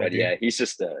But do. yeah, he's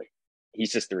just a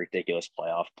ridiculous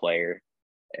playoff player.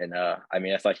 And I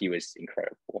mean, I thought he was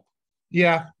incredible.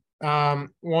 Yeah.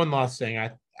 One last thing.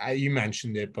 I you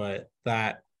mentioned it, but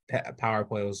that power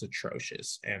play was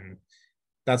atrocious, and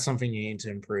that's something you need to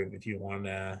improve if you want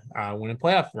to win a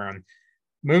playoff run.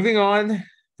 Moving on,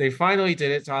 they finally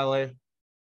did it, Tyler.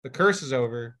 The curse is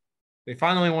over. They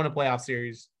finally won a playoff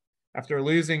series after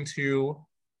losing to,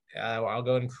 I'll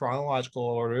go in chronological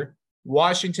order: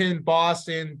 Washington,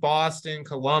 Boston,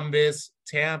 Columbus,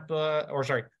 Tampa, or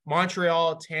sorry,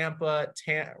 Montreal,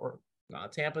 or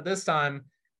not Tampa this time,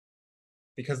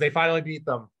 because they finally beat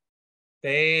them.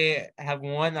 They have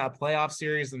won a playoff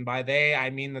series, and by they, I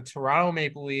mean the Toronto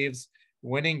Maple Leafs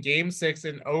winning Game 6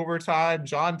 in overtime.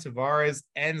 John Tavares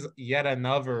ends yet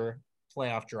another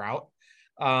playoff drought.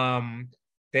 Um,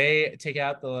 they take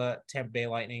out the Tampa Bay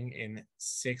Lightning in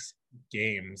 6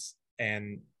 games,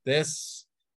 and this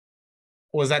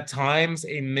was at times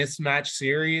a mismatch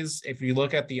series. If you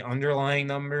look at the underlying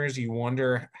numbers, you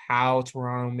wonder how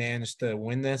Toronto managed to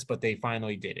win this, but they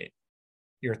finally did it.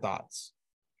 Your thoughts?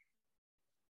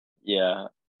 Yeah.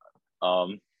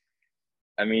 Um,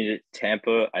 I mean,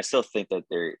 Tampa, I still think that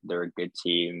they're a good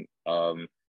team. And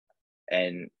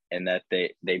that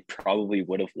they probably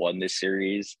would have won this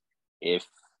series if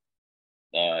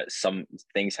some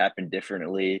things happened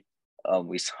differently.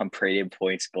 We saw Brayden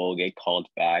Point's goal get called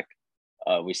back.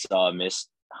 We saw a missed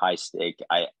high stake.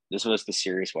 I This was the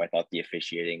series where I thought the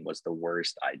officiating was the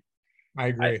worst. I I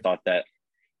agree. thought that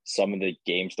some of the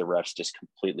games the refs just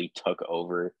completely took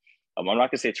over. I'm not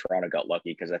gonna say Toronto got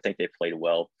lucky because I think they played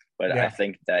well, but I Yeah,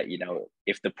 think that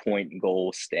if the point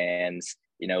goal stands,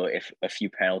 if a few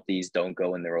penalties don't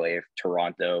go in the way of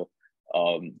Toronto,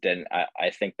 then I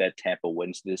think that Tampa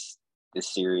wins this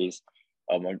series.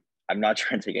 I'm not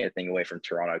trying to take anything away from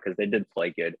Toronto because they did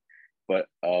play good, but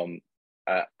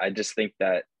I just think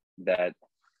that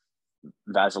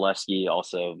Vasilevsky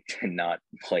also did not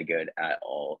play good at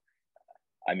all.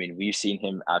 I mean, we've seen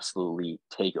him absolutely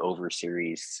take over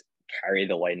series, carry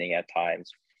the Lightning at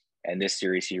times, and this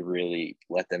series he really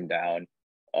let them down.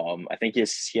 I think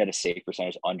he had a save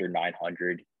percentage under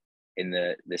 900 in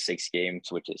the 6 games,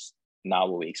 which is not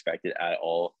what we expected at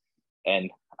all.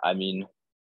 And I mean,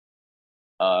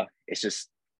 it's just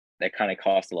that kind of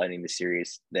cost the Lightning the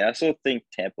series. They also think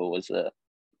Tampa was a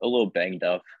little banged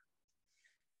up,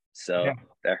 yeah, so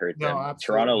that hurt no, them.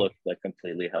 Toronto absolutely. looked like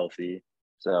completely healthy.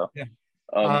 So Yeah.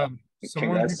 um,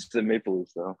 Someone who, congrats to the Maple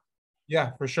Leafs though.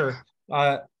 yeah, for sure.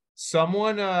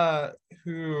 Someone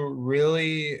who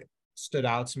really stood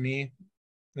out to me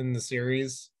in the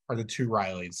series are the two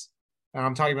Rileys. And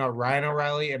I'm talking about Ryan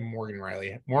O'Reilly and Morgan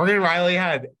Riley. Morgan Riley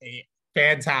had a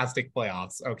fantastic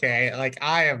playoffs. Okay. Like,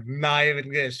 I am not even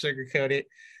gonna sugarcoat it.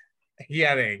 He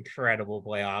had an incredible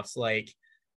playoffs. Like,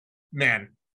 man,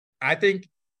 I think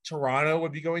Toronto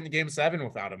would be going to game 7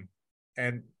 without him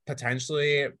and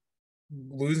potentially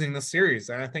losing the series.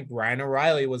 And I think Ryan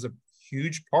O'Reilly was a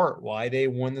huge part why they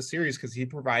won the series because he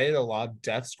provided a lot of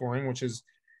depth scoring, which is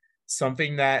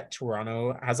something that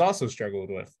Toronto has also struggled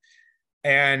with.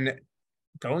 And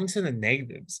going to the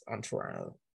negatives on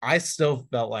Toronto, I still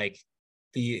felt like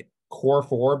the core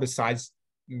four, besides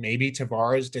maybe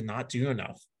Tavares, did not do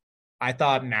enough. I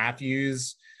thought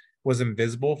Matthews was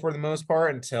invisible for the most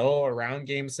part until around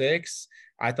game 6.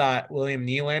 I thought William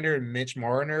Nylander and Mitch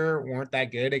Marner weren't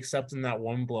that good except in that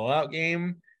one blowout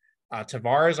game.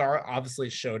 Tavares obviously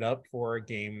showed up for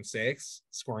game 6,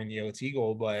 scoring the OT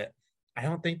goal, but I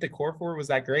don't think the core four was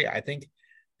that great. I think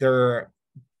their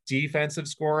defensive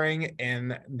scoring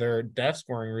and their depth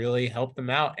scoring really helped them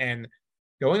out. And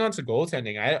going on to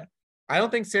goaltending, I don't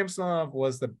think Samsonov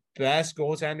was the best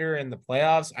goaltender in the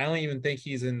playoffs. I don't even think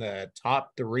he's in the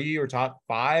top 3 or top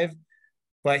 5,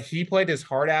 but he played his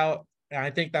heart out. And I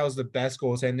think that was the best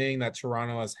goaltending that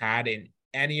Toronto has had in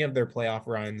any of their playoff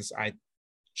runs. I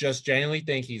just genuinely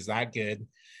think he's that good.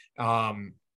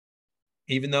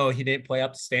 Even though he didn't play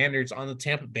up to standards on the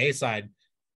Tampa Bay side,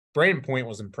 Brayden Point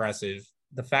was impressive.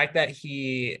 The fact that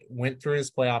he went through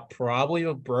his playoff probably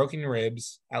with broken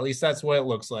ribs, at least that's what it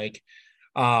looks like,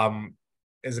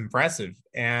 is impressive.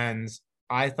 And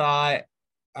I thought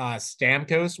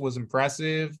Stamkos was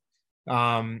impressive.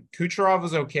 Kucherov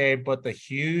was okay, but the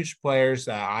huge players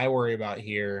that I worry about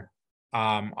here,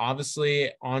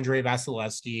 obviously Andre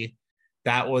Vasilevsky,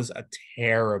 that was a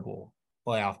terrible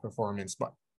playoff performance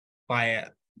by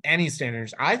any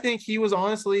standards. I think he was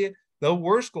honestly the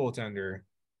worst goaltender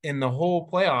in the whole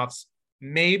playoffs,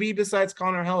 maybe besides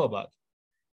Connor Hellebuyck,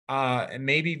 and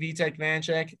maybe Vitek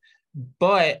Vanecek.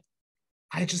 But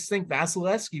I just think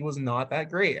Vasilevsky was not that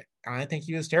great. I think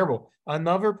he was terrible.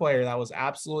 Another player that was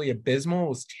absolutely abysmal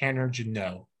was Tanner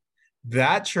Jeannot.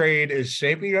 That trade is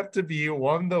shaping up to be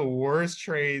one of the worst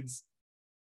trades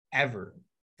ever.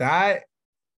 The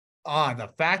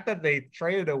fact that they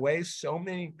traded away so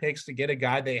many picks to get a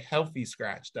guy they healthy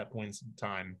scratched at points in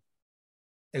time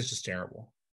is just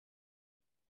terrible.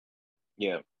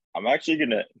 Yeah, I'm actually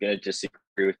gonna disagree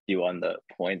with you on the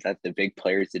point that the big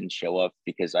players didn't show up,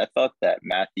 because I thought that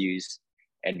Matthews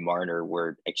and Marner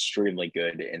were extremely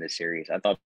good in the series. I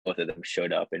thought both of them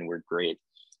showed up and were great.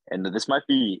 And this might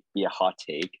be a hot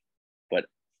take, but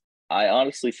I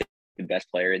honestly think the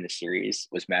best player in the series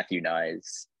was Matthew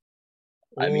Knies.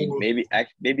 I mean,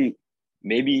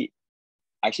 maybe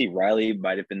actually Riley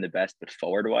might have been the best, but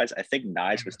forward wise, I think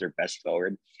Knies was their best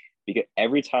forward, because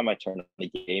every time I turned on the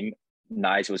game,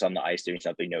 Knies was on the ice doing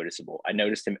something noticeable. I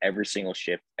noticed him every single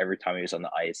shift, every time he was on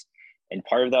the ice. And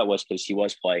part of that was because he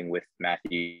was playing with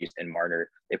Matthews and Marner.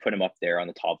 They put him up there on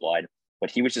the top line,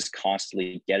 but he was just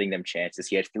constantly getting them chances.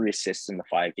 He had 3 assists in the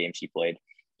 5 games he played.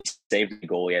 He saved the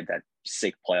goal. He had that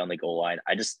sick play on the goal line.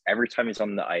 Every time he's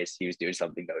on the ice, he was doing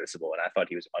something noticeable. And I thought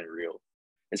he was unreal,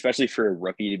 especially for a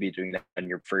rookie to be doing that in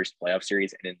your first playoff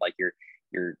series and in like your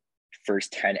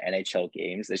first 10 NHL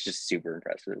games. It's just super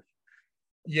impressive.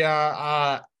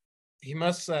 Yeah, he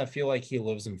must feel like he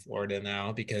lives in Florida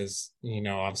now because,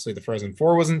 obviously the Frozen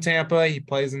Four was in Tampa. He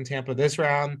plays in Tampa this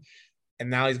round, and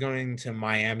now he's going to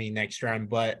Miami next round.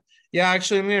 But yeah,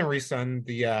 actually, I'm going to resend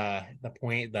the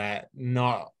point that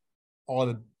not all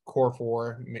the core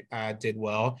four did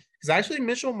well, because actually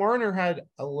Mitchell Marner had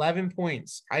 11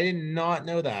 points. I did not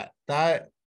know that. That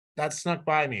snuck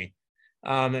by me.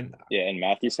 And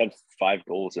Matthews had 5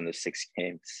 goals in the 6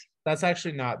 games. That's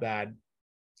actually not bad.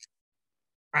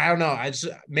 I don't know.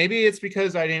 Maybe it's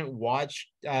because I didn't watch.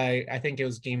 I think it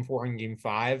was game 4 and game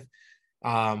 5. But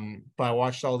I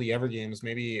watched all the other games.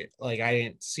 Maybe I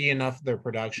didn't see enough of their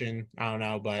production. I don't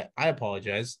know, but I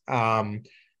apologize. I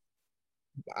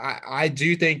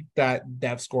do think that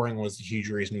depth scoring was a huge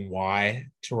reason why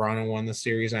Toronto won the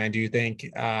series. And I do think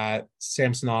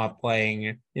Samsonov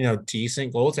playing,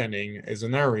 decent goaltending is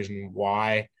another reason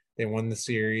why they won the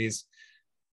series.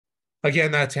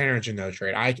 Again, that Tanner Jeannot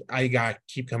trade, I got to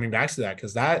keep coming back to that,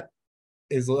 because that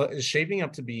is shaping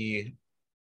up to be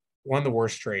one of the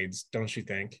worst trades, don't you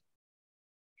think?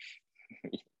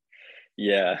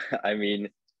 Yeah, I mean,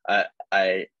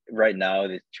 I right now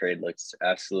the trade looks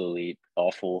absolutely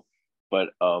awful, but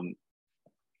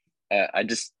I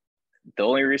just, the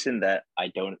only reason that I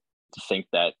don't think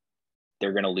that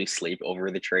they're gonna lose sleep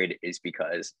over the trade is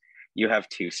because you have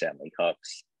 2 Stanley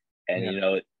Cups.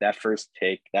 And that first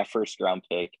round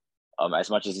pick, as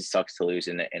much as it sucks to lose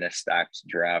in a stacked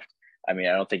draft, I mean,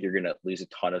 I don't think you're gonna lose a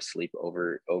ton of sleep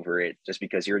over it, just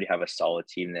because you already have a solid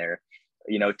team there.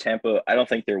 Tampa, I don't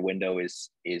think their window is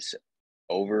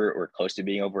over or close to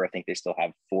being over. I think they still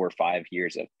have 4 or 5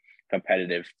 years of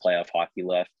competitive playoff hockey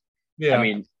left. Yeah. I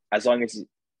mean, as long as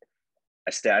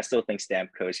I still think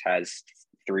Stamkos has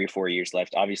 3 or 4 years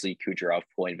left. Obviously, Kucherov,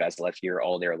 Point, Vasilevsky are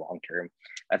all there long term.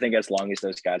 I think as long as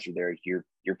those guys are there,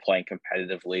 you're playing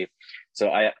competitively.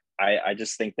 So I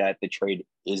just think that the trade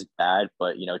is bad,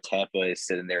 but Tampa is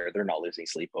sitting there; they're not losing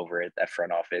sleep over it. That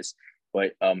front office,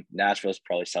 but Nashville's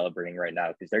probably celebrating right now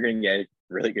because they're going to get a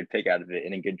really good pick out of it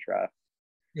in a good draft.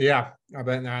 Yeah, I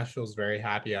bet Nashville's very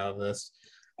happy out of this.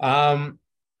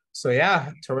 So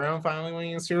yeah, Toronto finally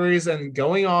winning the series and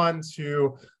going on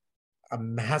to a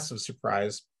massive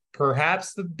surprise,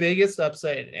 perhaps the biggest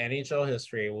upset in NHL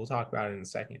history. We'll talk about it in a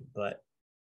second, but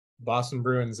Boston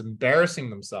Bruins embarrassing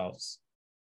themselves.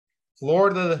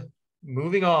 Florida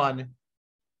moving on.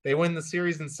 They win the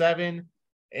series in 7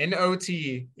 in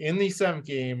OT in the 7th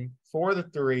game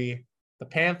 4-3. The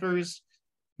Panthers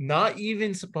not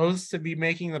even supposed to be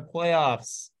making the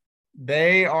playoffs.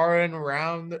 They are in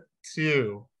round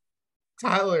 2.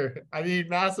 Tyler, I mean,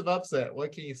 massive upset.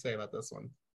 What can you say about this one?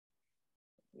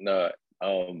 No,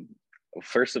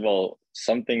 first of all,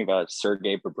 something about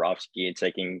Sergei Bobrovsky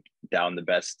taking down the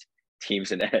best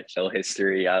teams in NHL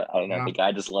history. I don't know. Yeah. The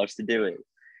guy just loves to do it.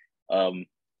 Um,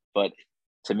 but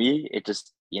to me, it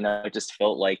just, it just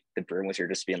felt like the Bruins were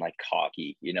just being like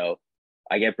cocky.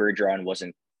 I get Bergeron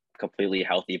wasn't completely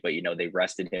healthy, but they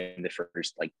rested him the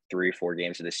first like 3 or 4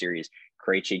 games of the series.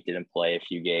 Krejci didn't play a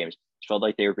few games. It felt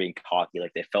like they were being cocky,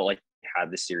 like they felt like they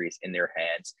had the series in their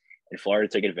hands. And Florida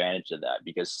took advantage of that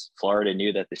because Florida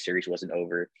knew that the series wasn't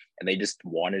over and they just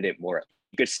wanted it more.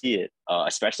 You could see it,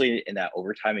 especially in that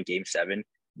overtime in Game 7.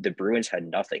 The Bruins had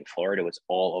nothing. Florida was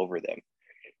all over them.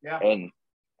 Yeah. And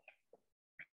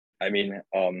I mean,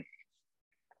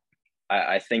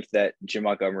 I think that Jim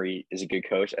Montgomery is a good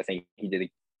coach. I think he did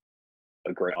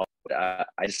a great job.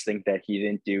 I just think that he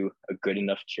didn't do a good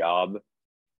enough job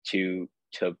to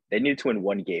they needed to win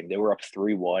one game. They were up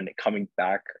 3-1 coming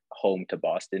back home to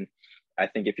Boston. I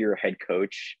think if you're a head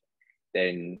coach,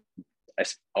 then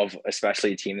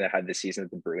especially a team that had the season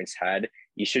that the Bruins had,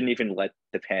 you shouldn't even let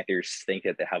the Panthers think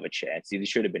that they have a chance. You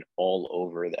should have been all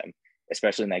over them,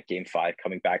 especially in that Game 5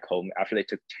 coming back home after they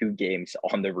took 2 games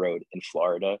on the road in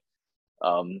Florida.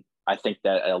 I think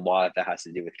that a lot of that has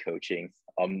to do with coaching.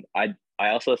 I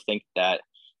also think that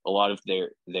a lot of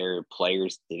their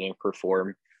players didn't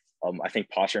perform. I think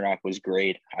Pastrnak was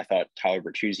great. I thought Tyler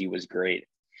Bertuzzi was great.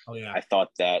 Oh yeah. I thought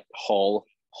that Hall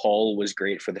was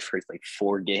great for the first like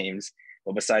 4 games.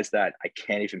 But besides that, I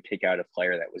can't even pick out a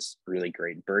player that was really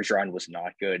great. Bergeron was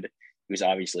not good. He was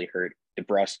obviously hurt.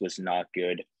 DeBrusque was not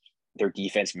good. Their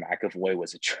defense, McAvoy,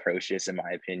 was atrocious in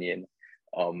my opinion.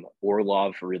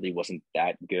 Orlov really wasn't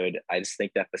that good. I just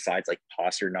think that besides like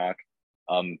Pastrnak,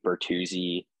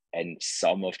 Bertuzzi, and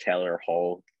some of Taylor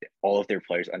Hall, all of their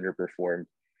players underperformed.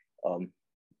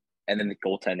 And then the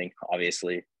goaltending,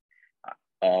 obviously.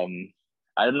 I'm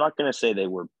not going to say they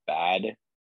were bad,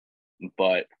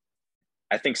 but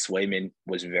I think Swayman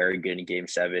was very good in Game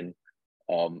 7,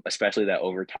 especially that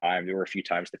overtime. There were a few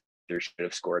times that they should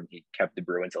have scored. He kept the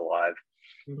Bruins alive.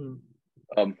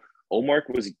 Mm-hmm. Olmark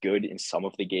was good in some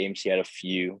of the games. He had a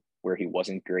few where he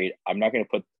wasn't great. I'm not going to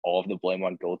put all of the blame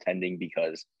on goaltending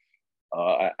because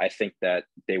I think that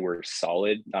they were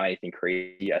solid, not anything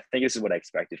crazy. I think this is what I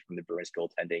expected from the Bruins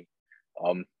goaltending.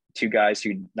 2 guys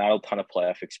who not a ton of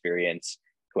playoff experience,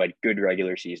 who had good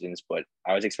regular seasons, but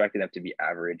I was expecting them to be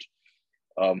average.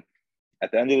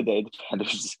 At the end of the day, the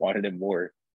Panthers just wanted him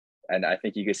more. And I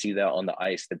think you could see that on the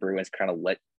ice. The Bruins kind of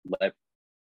let the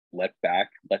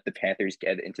Panthers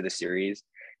get into the series.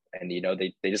 And,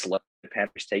 they just let the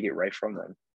Panthers take it right from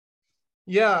them.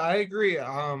 Yeah, I agree.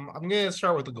 I'm gonna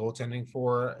start with the goaltending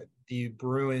for the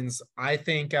Bruins. I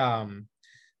think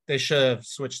they should have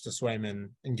switched to Swayman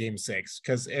in Game 6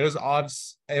 because it was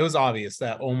obvious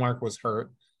that Olmark was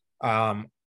hurt.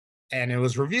 And it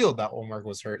was revealed that Olmark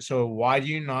was hurt. So why do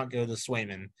you not go to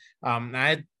Swayman?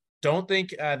 I don't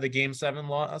think the Game 7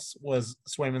 loss was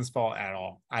Swayman's fault at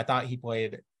all. I thought he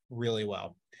played really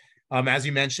well. As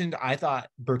you mentioned, I thought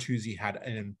Bertuzzi had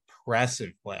an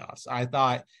impressive playoffs. I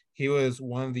thought he was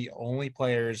one of the only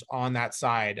players on that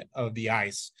side of the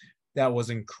ice that was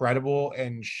incredible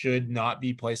and should not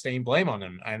be placed any blame on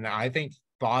him. And I think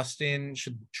Boston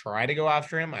should try to go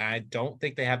after him. I don't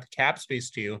think they have the cap space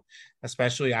to,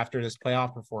 especially after this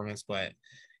playoff performance, but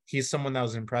he's someone that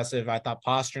was impressive. I thought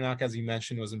Pastrnak, as you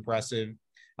mentioned, was impressive.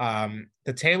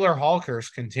 The Taylor Hall curse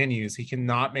continues. He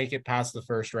cannot make it past the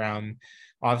first round.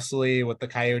 Obviously, with the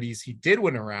Coyotes, he did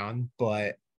win a round,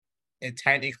 but it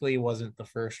technically wasn't the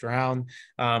first round.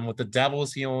 With the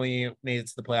Devils, he only made it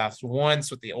to the playoffs once.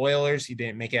 With the Oilers, he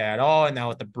didn't make it at all. And now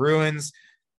with the Bruins,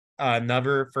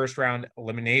 another first round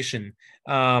elimination.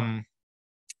 I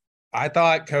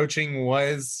thought coaching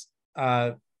was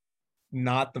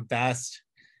not the best.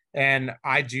 And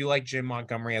I do like Jim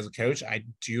Montgomery as a coach. I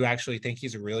do actually think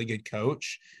he's a really good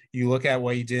coach. You look at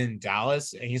what he did in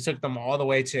Dallas, and he took them all the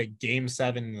way to Game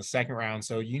 7 in the second round.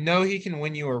 So he can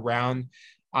win you a round.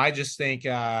 I just think,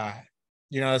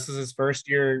 this is his first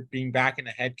year being back in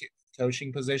a head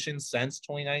coaching position since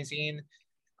 2019.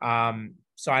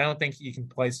 So I don't think you can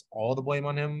place all the blame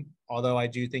on him, although I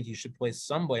do think you should place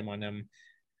some blame on him.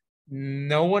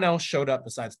 No one else showed up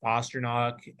besides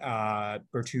Pastrnak,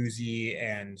 Bertuzzi,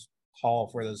 and Hall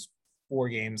for those 4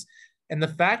 games. And the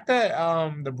fact that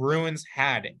the Bruins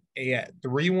had a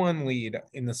 3-1 lead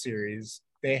in the series,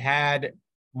 they had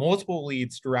multiple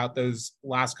leads throughout those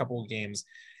last couple of games.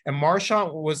 And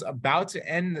Marchand was about to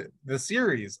end the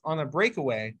series on a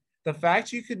breakaway. The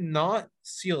fact you could not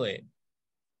seal it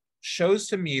shows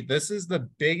to me this is the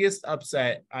biggest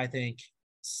upset, I think,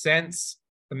 since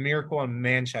the Miracle in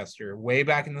Manchester way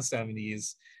back in the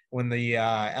 70s when the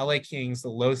LA Kings, the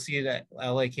low seeded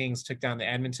LA Kings, took down the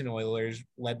Edmonton Oilers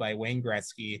led by Wayne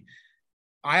Gretzky.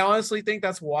 I honestly think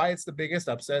that's why it's the biggest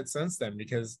upset since then,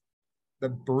 because the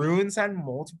Bruins had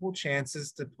multiple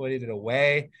chances to put it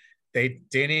away. They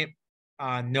didn't.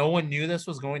 No one knew this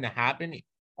was going to happen.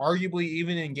 Arguably,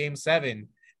 even in Game 7,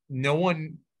 no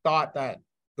one thought that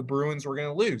the Bruins were going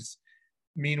to lose.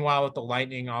 Meanwhile, with the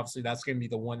Lightning, obviously, that's going to be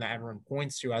the one that everyone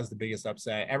points to as the biggest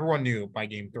upset. Everyone knew by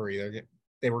Game 3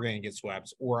 they were going to get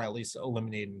swept or at least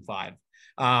eliminated in 5.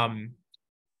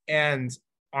 And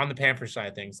on the Panthers side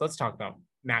of things, let's talk about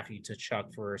Matthew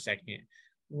Tkachuk for a second.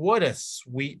 What a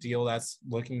sweet deal that's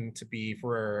looking to be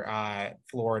for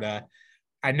Florida.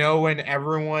 I know when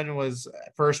everyone was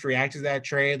first reacted to that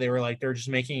trade, they were like, they're just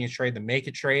making a trade to make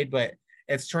a trade, but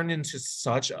it's turned into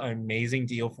such an amazing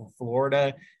deal for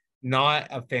Florida. Not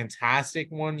a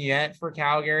fantastic one yet for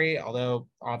Calgary, although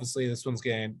obviously this one's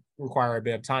going to require a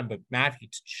bit of time, but Matthew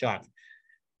Tkachuk,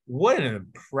 what an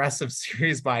impressive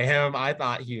series by him. I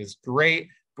thought he was great.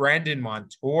 Brandon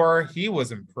Montour, he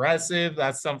was impressive.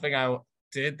 That's something I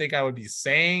didn't think I would be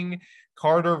saying.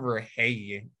 Carter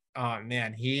Verhaeghe,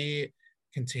 man, he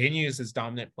continues his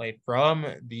dominant play from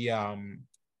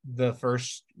the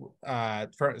first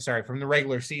from the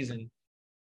regular season.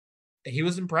 He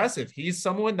was impressive. He's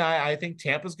someone that I think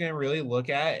Tampa's going to really look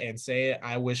at and say,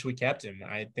 I wish we kept him.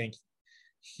 I think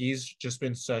he's just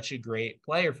been such a great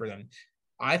player for them.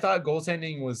 I thought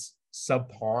goaltending was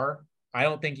subpar. I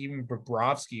don't think even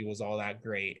Bobrovsky was all that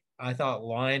great. I thought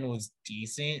Lyon was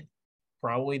decent,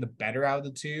 probably the better out of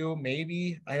the two,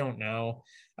 maybe. I don't know.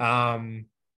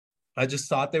 I just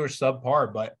thought they were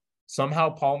subpar, but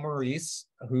somehow Paul Maurice,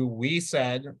 who we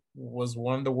said was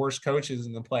one of the worst coaches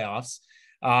in the playoffs,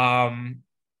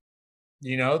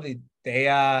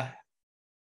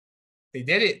 they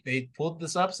did it. They pulled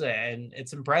this upset, and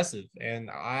it's impressive. And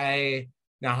I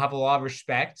now have a lot of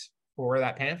respect for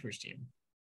that Panthers team.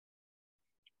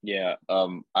 Yeah,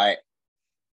 I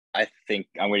think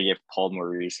I'm going to give Paul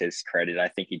Maurice his credit. I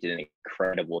think he did an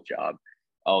incredible job.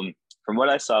 From what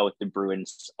I saw with the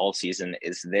Bruins all season,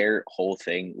 is their whole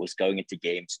thing was going into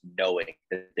games knowing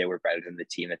that they were better than the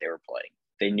team that they were playing.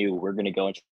 They knew we're going to go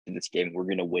into this game, we're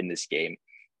going to win this game.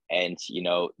 And,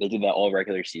 they did that all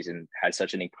regular season, had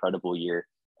such an incredible year.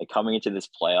 And coming into this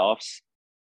playoffs,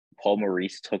 Paul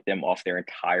Maurice took them off their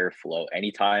entire flow.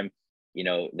 Anytime,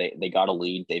 they got a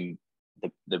lead,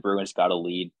 the Bruins got a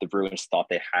lead. The Bruins thought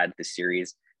they had the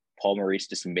series. Paul Maurice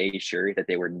just made sure that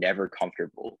they were never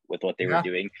comfortable with what they were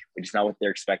doing, which is not what they're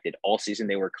expected. All season,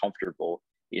 they were comfortable.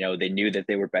 They knew that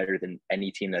they were better than any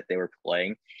team that they were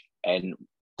playing. And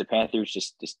the Panthers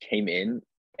just came in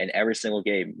and every single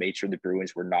game made sure the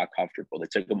Bruins were not comfortable. They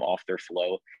took them off their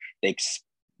flow. They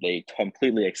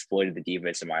completely exploited the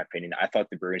defense, in my opinion. I thought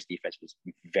the Bruins defense was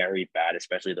very bad,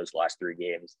 especially those last 3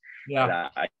 games. Yeah,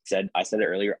 I said it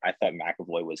earlier. I thought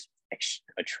McAvoy was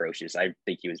atrocious. I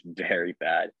think he was very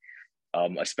bad,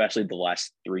 especially the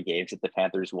last 3 games that the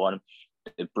Panthers won.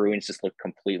 The Bruins just looked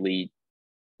completely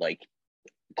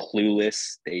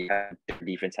clueless. Their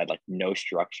defense had no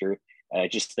structure. And I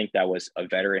just think that was a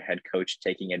veteran head coach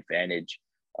taking advantage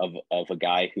of a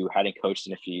guy who hadn't coached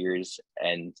in a few years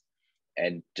and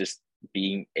just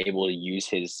being able to use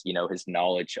his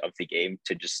knowledge of the game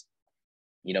to just,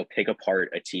 pick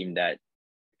apart a team that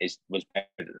was better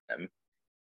than them.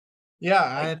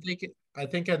 Yeah, I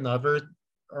think another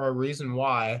reason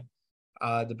why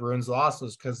the Bruins lost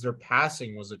was because their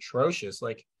passing was atrocious.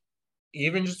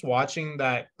 Even just watching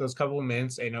those couple of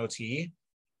minutes in OT,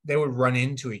 they would run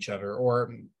into each other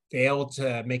or fail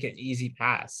to make an easy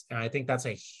pass. And I think that's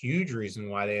a huge reason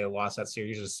why they lost that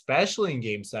series, especially in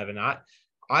Game 7.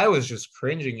 I was just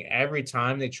cringing every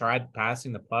time they tried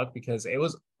passing the puck because it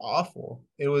was awful.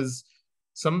 It was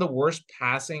some of the worst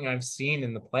passing I've seen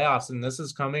in the playoffs. And this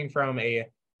is coming from a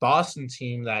Boston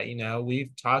team that,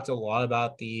 we've talked a lot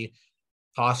about the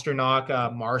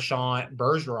Pastrnak, Marchand,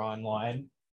 Bergeron line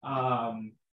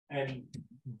and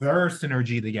their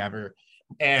synergy together.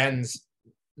 And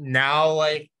now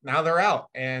they're out,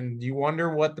 and you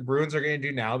wonder what the Bruins are going to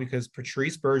do now because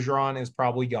Patrice Bergeron is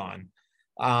probably gone.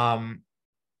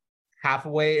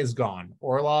 Hathaway is gone.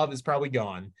 Orlov is probably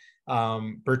gone.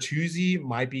 Bertuzzi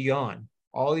might be gone.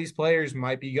 All these players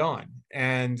might be gone,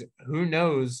 and who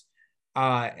knows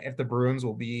if the Bruins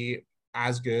will be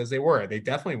as good as they were. They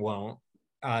definitely won't.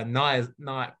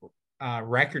 Not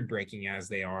record breaking as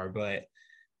they are, but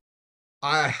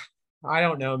I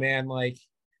don't know, man.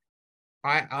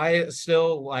 I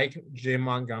still like Jim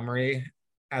Montgomery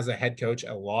as a head coach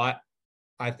a lot.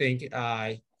 I think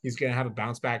he's going to have a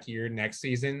bounce back year next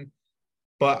season.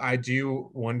 but I do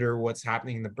wonder what's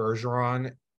happening in the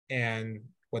Bergeron and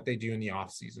what they do in the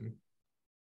offseason.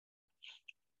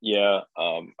 Yeah,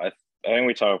 I think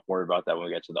we talk more about that when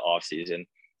we get to the off season.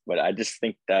 But I just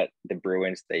think that the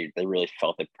Bruins they really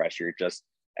felt the pressure just,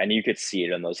 and you could see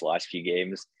it in those last few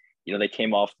games. You know, they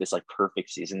came off this like perfect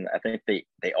season. I think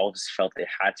they all just felt they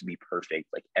had to be perfect.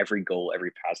 Like every goal,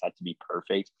 every pass had to be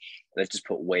perfect. That just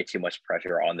put way too much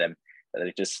pressure on them. That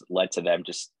it just led to them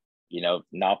just, you know,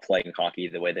 not playing hockey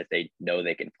the way that they know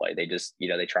they can play. They just, you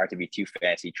know, they tried to be too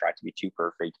fancy, tried to be too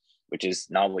perfect, which is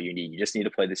not what you need. You just need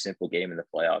to play the simple game in the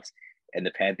playoffs. And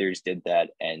the Panthers did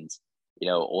that. And, you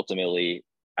know, ultimately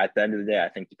at the end of the day, I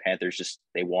think the Panthers just,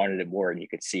 they wanted it more, and you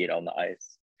could see it on the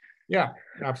ice. Yeah,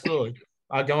 absolutely.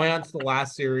 Going on to the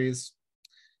last series.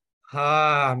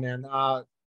 Ah, man.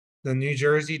 The New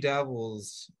Jersey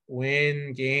Devils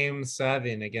win game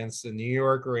 7 against the New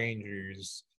York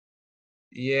Rangers.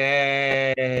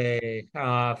 Yay.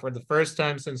 For the first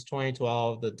time since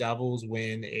 2012, the Devils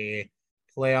win a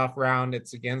playoff round.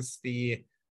 It's against the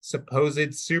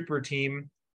supposed super team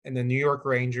and the New York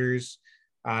Rangers.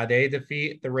 They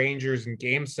defeat the Rangers in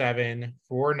game 7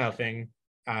 for nothing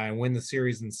and win the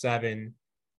series in 7.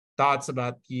 Thoughts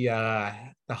about the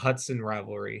Hudson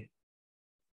rivalry?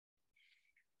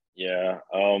 Yeah.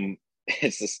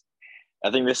 It's just,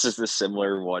 I think this is the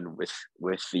similar one with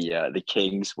the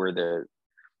Kings, where the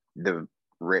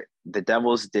the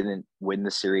Devils didn't win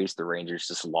the series. The Rangers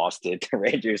just lost it. The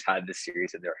Rangers had the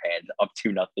series in their hands, up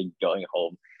to nothing, going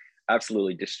home.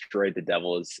 Absolutely destroyed the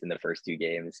Devils in the first 2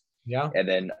 games. Yeah. And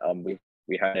then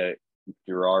we had a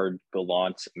Gerard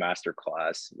Gallant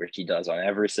masterclass, which he does on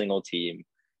every single team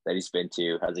that he's been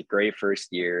to. Has a great first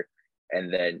year,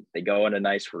 and then they go on a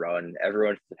nice run.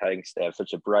 Everyone's having to have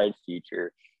such a bright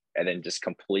future, and then just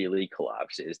completely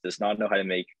collapses. Does not know how to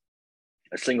make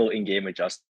a single in-game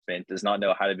adjustment. Does not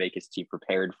know how to make his team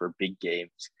prepared for big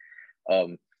games.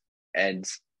 And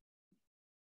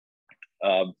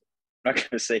I'm not going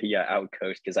to say he got out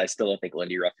coached, because I still don't think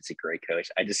Lindy Ruff is a great coach.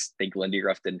 I just think Lindy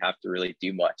Ruff didn't have to really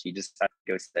do much. He just had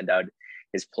to go send out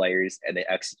his players, and they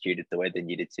executed the way they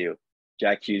needed to.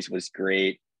 Jack Hughes was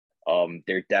great.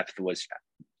 Their depth was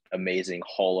amazing.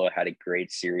 Holo had a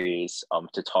great series.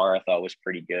 Tatar, I thought, was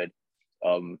pretty good.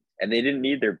 And they didn't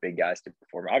need their big guys to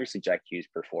perform. Obviously, Jack Hughes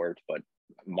performed, but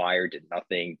Meyer did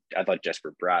nothing. I thought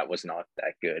Jesper Bratt was not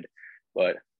that good.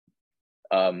 But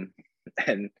and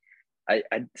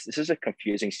this is a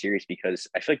confusing series, because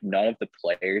I feel like none of the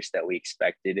players that we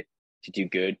expected to do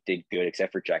good did good,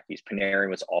 except for Jack Hughes. Panarin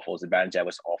was awful. Zibanejad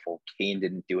was awful. Kane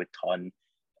didn't do a ton.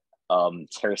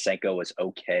 Tarasenko was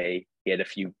okay. He had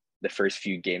the first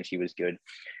few games he was good.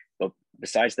 But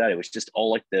besides that, it was just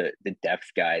all like the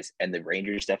depth guys, and the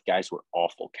Rangers depth guys were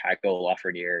awful. Kakko,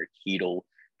 Lafreniere, Hedel,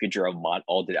 Gaudreau, Mont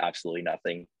all did absolutely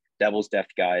nothing. Devils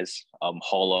depth guys,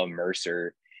 Holla,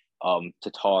 Mercer,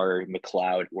 Tatar,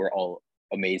 McLeod were all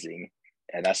amazing.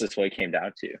 And that's just what it came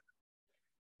down to.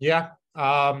 Yeah.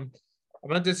 I'm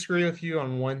going to disagree with you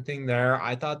on one thing there.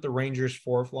 I thought the Rangers'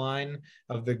 fourth line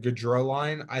of the Gaudreau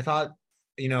line, I thought,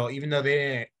 even though they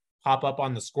didn't pop up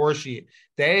on the score sheet,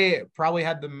 they probably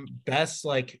had the best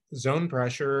like zone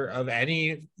pressure of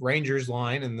any Rangers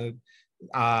line in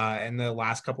the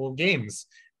last couple of games.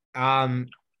 And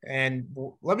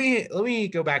let me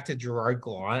go back to Gerard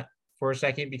Gallant for a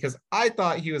second, because I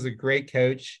thought he was a great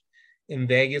coach in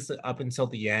Vegas up until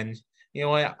the end. You know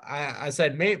what? I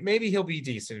said maybe he'll be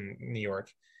decent in New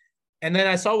York. And then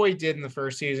I saw what he did in the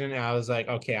first season, and I was like,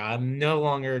 okay, I'm no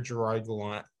longer a Gerard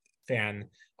Gallant fan.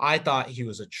 I thought he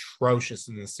was atrocious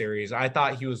in this series. I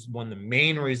thought he was one of the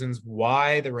main reasons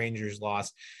why the Rangers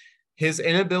lost. His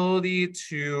inability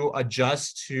to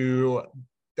adjust to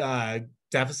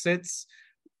deficits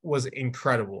was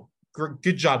incredible.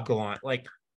 Good job, Gallant. Like,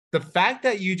 the fact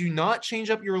that you do not change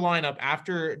up your lineup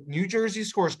after New Jersey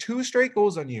scores 2 straight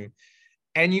goals on you,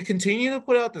 and you continue to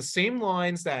put out the same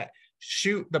lines that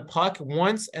shoot the puck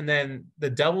once, and then the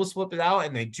Devils flip it out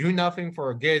and they do nothing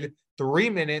for a good 3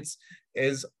 minutes,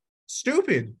 is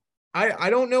stupid. I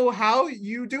don't know how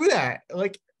you do that.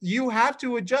 Like, you have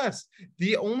to adjust.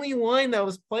 The only line that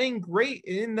was playing great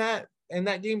in that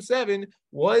game 7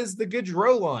 was the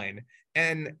Gaudreau line,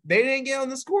 and they didn't get on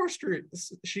the score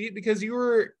sheet because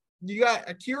you got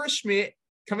Akira Schmidt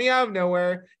coming out of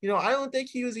nowhere. I don't think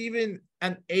he was even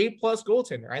an A+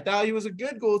 goaltender. I thought he was a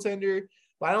good goaltender,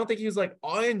 but I don't think he was like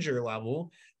Oettinger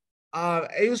level.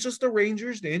 It was just the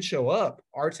Rangers didn't show up.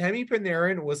 Artemi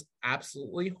Panarin was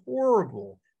absolutely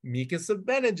horrible. Mika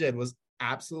Zibanejad was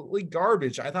absolutely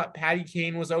garbage. I thought Patty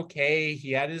Kane was okay.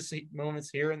 He had his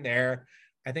moments here and there.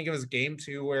 I think it was game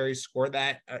 2 where he scored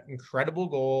that incredible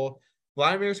goal.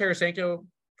 Vladimir Tarasenko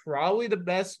probably the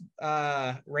best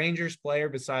Rangers player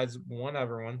besides one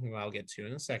other one who I'll get to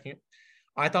in a second.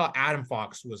 I thought Adam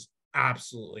Fox was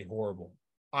absolutely horrible.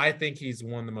 I think he's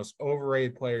one of the most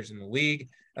overrated players in the league,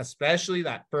 especially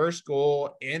that first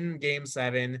goal in game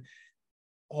 7.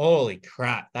 Holy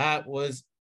crap, that was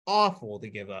awful to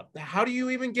give up. How do you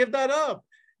even give that up?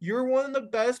 You're one of the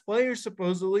best players,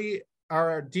 supposedly,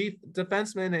 our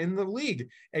defenseman in the league,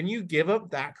 and you give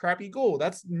up that crappy goal.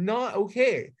 That's not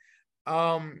okay.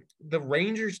 The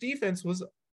Rangers defense was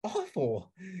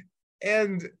awful.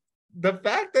 And the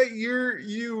fact that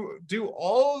you do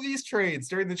all of these trades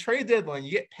during the trade deadline,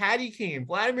 you get Patty Kane,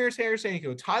 Vladimir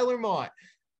Tarasenko, Tyler Mott,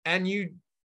 and you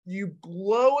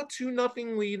blow a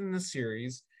 2-0 lead in the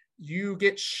series. You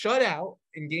get shut out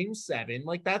in game 7.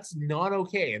 Like, that's not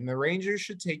okay. And the Rangers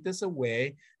should take this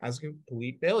away as a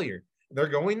complete failure. They're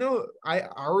going to, I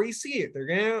already see it. They're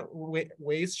going to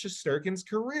waste Shesterkin's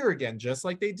career again, just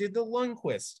like they did to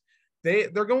Lundqvist.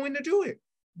 They're going to do it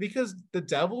because the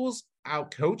Devils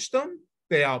outcoached them.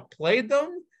 They outplayed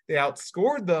them. They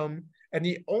outscored them. And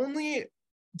the only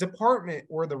department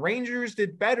where the Rangers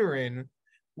did better in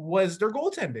was their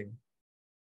goaltending.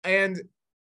 And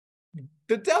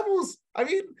the Devils, I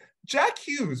mean, Jack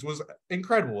Hughes was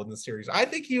incredible in the series. I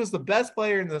think he was the best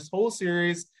player in this whole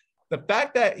series. The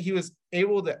fact that he was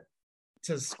able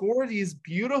to score these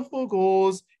beautiful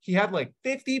goals, he had like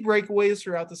 50 breakaways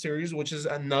throughout the series, which is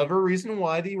another reason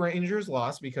why the Rangers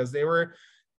lost, because they were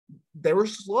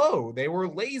slow, they were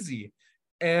lazy,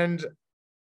 and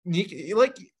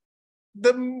like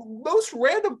the most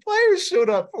random players showed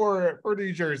up for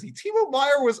New Jersey. Timo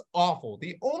Meier was awful.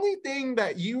 The only thing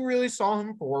that you really saw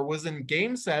him for was in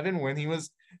game 7 when he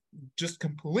was just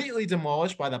completely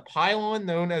demolished by the pylon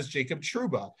known as Jacob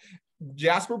Trouba.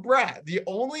 Jasper Bratt, the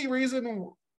only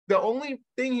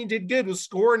thing he did good was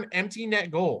score an empty net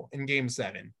goal in game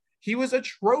 7. He was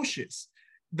atrocious.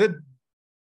 The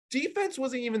defense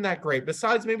wasn't even that great,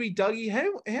 besides maybe Dougie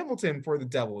Hamilton for the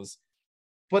Devils.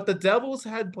 But the Devils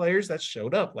had players that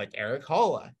showed up, like Eric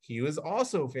Halla. He was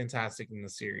also fantastic in the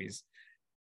series.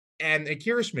 And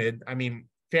Akira Schmid, I mean,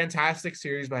 fantastic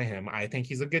series by him. I think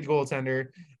he's a good goaltender.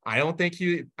 I don't think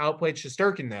he outplayed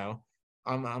Shesterkin, though.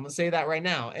 I'm going to say that right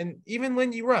now. And even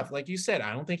Lindy Ruff, like you said,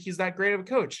 I don't think he's that great of a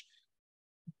coach.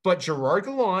 But Gerard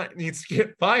Gallant needs to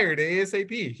get fired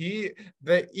ASAP.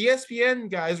 The ESPN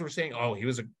guys were saying, oh, he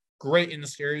was great in the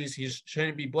series, he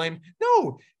shouldn't be blamed.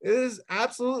 No, it is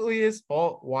absolutely his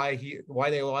fault why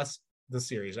they lost the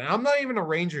series. And I'm not even a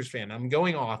Rangers fan. I'm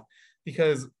going off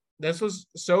because this was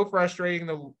so frustrating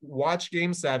to watch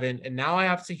game 7, and now I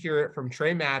have to hear it from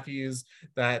Trey Matthews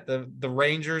that the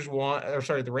Rangers won, or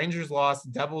sorry, the Rangers lost, the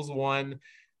Devils won.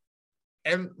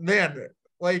 And man,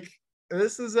 like,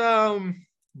 this is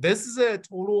a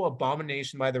total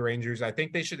abomination by the Rangers. I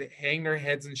think they should hang their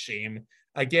heads in shame.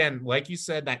 Again, like you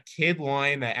said, that kid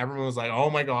line that everyone was like, oh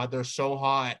my God, they're so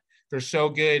hot. They're so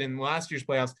good. In last year's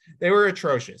playoffs, they were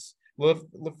atrocious.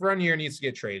 Lafreniere needs to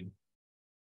get traded.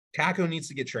 Kakko needs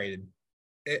to get traded.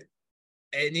 It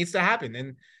needs to happen.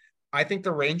 And I think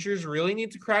the Rangers really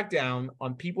need to crack down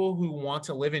on people who want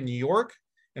to live in New York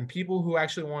and people who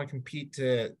actually want to compete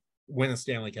to win a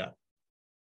Stanley Cup.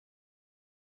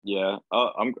 Yeah,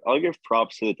 I'll give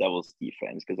props to the Devils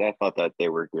defense because I thought that they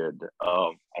were good.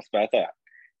 I thought,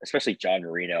 especially John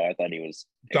Marino, I thought he was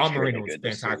John Marino was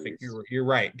fantastic. You're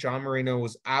right. John Marino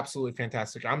was absolutely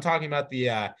fantastic. I'm talking about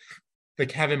the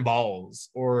Kevin Balls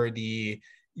or the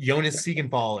Jonas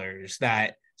Siegenthalers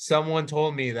that someone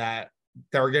told me that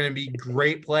they're going to be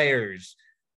great players.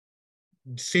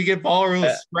 Siegenthaler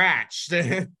was scratched.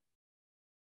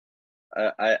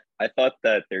 I thought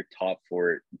that their top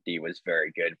 4 D was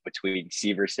very good between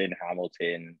Severson,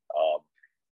 Hamilton,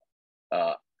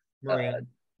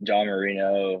 John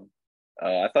Marino.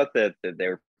 I thought that they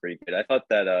were pretty good. I thought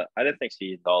that I didn't think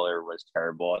Siegenthaler was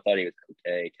terrible. I thought he was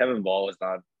okay. Kevin Ball was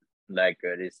not that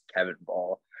good as Kevin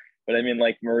Ball. But I mean,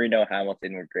 like, Marino,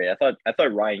 Hamilton were great. I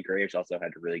thought Ryan Graves also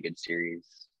had a really good series.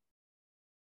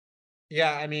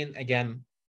 Yeah, I mean, again,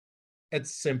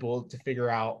 it's simple to figure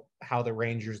out how the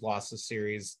Rangers lost the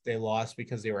series. They lost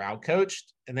because they were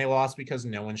outcoached, and they lost because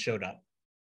no one showed up.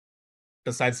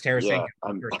 Besides Tarasenko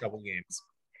in the first couple games.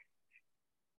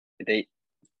 They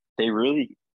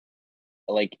really,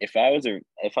 like, if I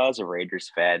was a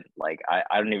Rangers fan, like, I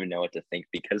don't even know what to think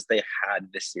because they had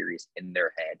the series in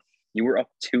their head. You were up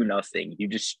 2-0.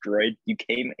 You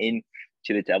came in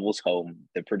to the Devils' home,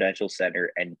 the Prudential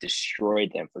Center, and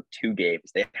destroyed them for 2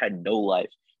 games. They had no life.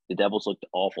 The Devils looked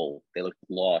awful. They looked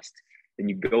lost. Then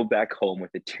you go back home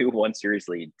with a 2-1 series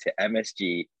lead to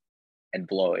MSG and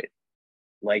blow it.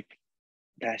 Like,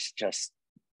 that's just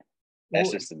That's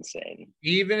Well, just insane.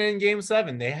 even in game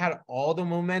 7, they had all the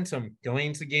momentum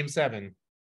going to game 7,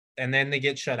 and then they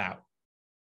get shut out.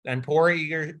 And poor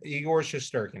Igor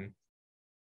Shesterkin.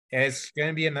 It's going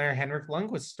to be another Henrik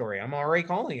Lundqvist story. I'm already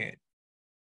calling it.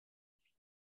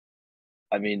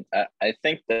 I mean, I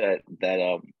think I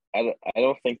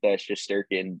don't think that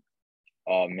Shesterkin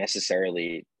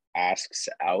necessarily asks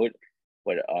out,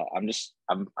 but I'm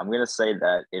gonna say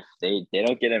that if they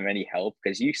don't get him any help,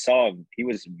 because you saw him, he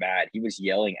was mad, he was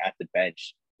yelling at the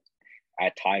bench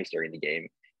at times during the game.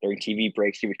 During TV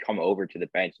breaks, he would come over to the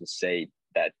bench and say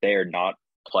that they're not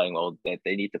playing well, that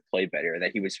they need to play better, and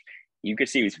that you could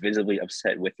see he was visibly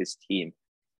upset with his team,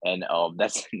 and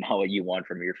that's not what you want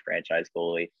from your franchise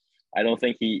goalie. I don't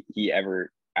think he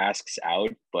ever asks out,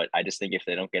 but I just think if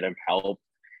they don't get him help,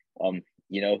 um,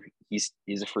 he's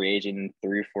a free agent in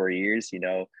 3 or 4 years,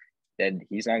 then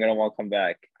he's not gonna want to come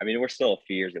back. I mean, we're still a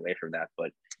few years away from that,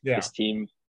 but Yeah. his team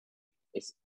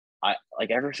is I like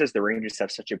ever since the Rangers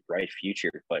have such a bright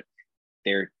future, but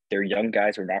their young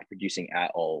guys are not producing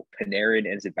at all. Panarin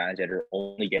and Zibanejad are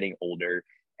only getting older,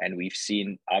 and we've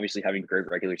seen obviously having great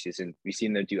regular season. We've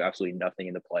seen them do absolutely nothing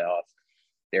in the playoffs.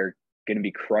 They're going to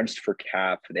be crunched for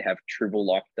cap. They have Trouble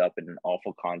locked up in an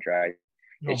awful contract.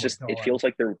 Oh It's my just God. it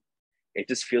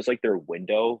just feels like their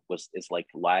window is like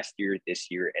last year, this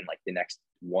year, and like the next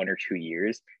 1 or 2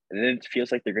 years, and then it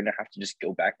feels like they're going to have to just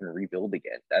go back and rebuild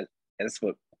again. That's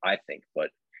what I think,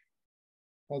 but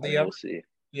Well, I mean, we'll see.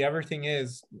 the other thing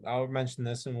is, I'll mention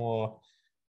this, and we'll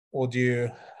do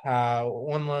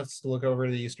one. Let's look over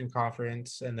the Eastern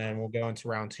Conference, and then we'll go into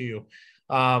round 2.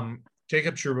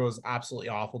 Jacob Trouba was absolutely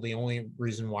awful. The only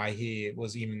reason why he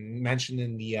was even mentioned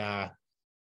in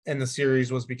the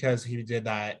series was because he did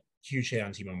that huge hit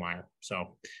on Timo Meier.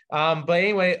 So, but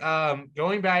anyway,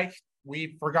 going back,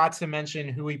 we forgot to mention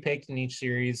who we picked in each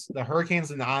series: the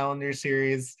Hurricanes and the Islanders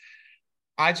series.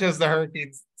 I chose the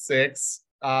Hurricanes 6.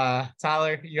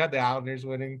 Tyler, you had the Islanders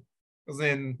winning. It was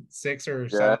in 6 or Yeah,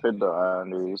 7. I had the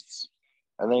Islanders.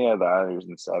 I think I had the Islanders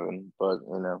in 7, but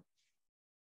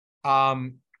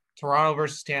Um, Toronto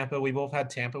versus Tampa. We both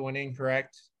had Tampa winning,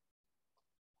 correct?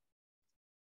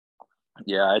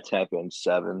 yeah, I had Tampa in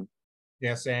 7.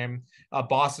 Yeah, same.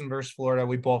 Boston versus Florida.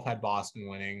 We both had Boston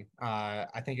winning.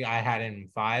 I think I had him in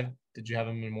 5. Did you have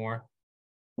him in more?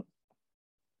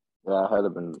 Yeah, I had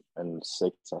them in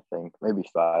 6, I think, maybe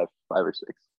 5 or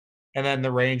 6. And then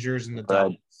the Rangers and the But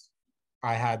Devils.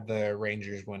 I had the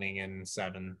Rangers winning in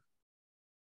 7.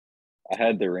 I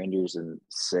had the Rangers in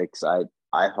 6. I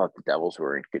thought the Devils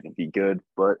weren't going to be good,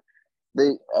 but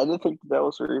I didn't think the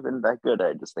Devils were even that good.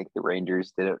 I just think the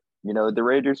Rangers didn't. The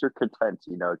Rangers are content,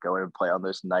 going and play on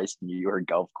those nice New York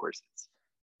golf courses.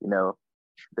 You know,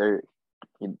 they're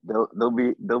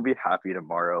they'll be happy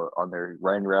tomorrow on their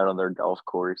riding around on their golf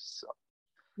course.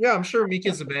 Yeah, I'm sure Mika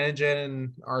Zibanejad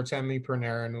and Artemi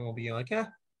Panarin will be like, yeah,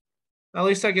 at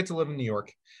least I get to live in New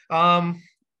York. But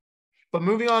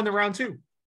moving on to round 2,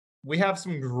 we have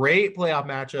some great playoff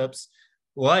matchups,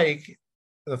 like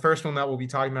the first one that we'll be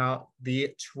talking about,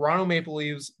 the Toronto Maple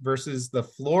Leafs versus the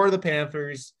Florida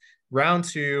Panthers, round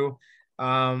 2.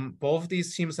 Both of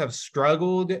these teams have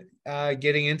struggled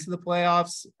getting into the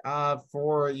playoffs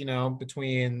for,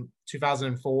 between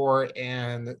 2004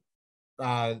 and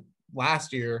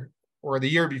last year or the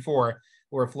year before,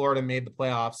 where Florida made the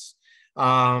playoffs.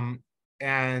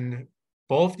 And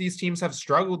both these teams have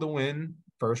struggled to win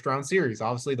first round series.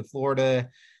 Obviously, the Florida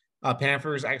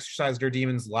Panthers exercised their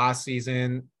demons last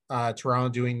season, Toronto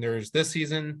doing theirs this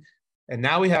season. And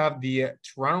now we have the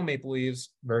Toronto Maple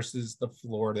Leafs versus the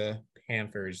Florida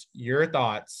Panthers. Your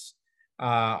thoughts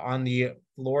on the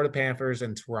Florida Panthers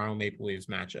and Toronto Maple Leafs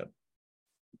matchup?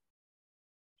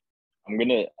 I'm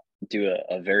gonna do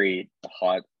a very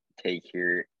hot take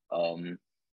here. I'm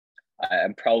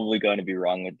probably going to be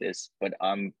wrong with this, but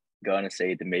I'm gonna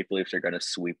say the Maple Leafs are gonna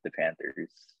sweep the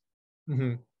Panthers.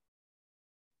 Mm-hmm.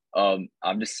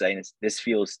 I'm just saying this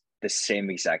feels the same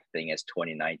exact thing as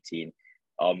 2019.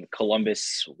 Columbus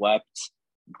swept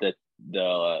the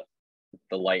the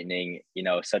the Lightning.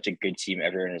 Such a good team.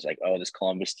 Everyone is like, oh, this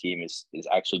Columbus team is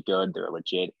actually good. They're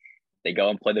legit. They go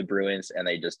and play the Bruins, and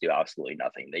they just do absolutely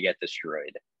nothing. They get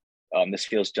destroyed. This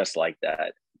feels just like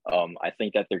that. I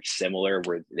think that they're similar,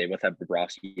 where they both have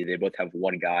Bobrovsky. They both have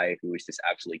one guy who is just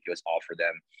absolutely goes off for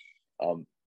them. Um,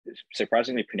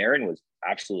 Surprisingly, Panarin was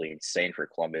absolutely insane for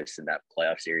Columbus in that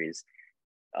playoff series.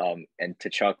 And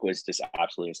Tkachuk was just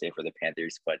absolutely insane for the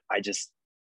Panthers. But I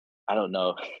don't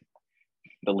know.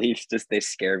 The Leafs they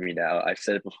scare me now. I've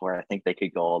said it before. I think they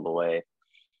could go all the way,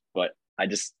 but my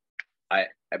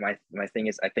thing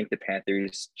is, I think the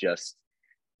Panthers just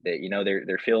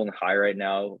they're feeling high right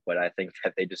now, but I think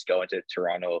that they just go into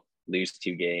Toronto, lose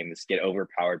 2 games, get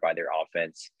overpowered by their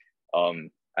offense.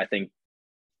 I think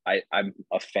I'm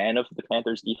a fan of the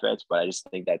Panthers defense, but I just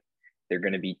think that they're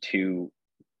going to be too.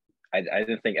 I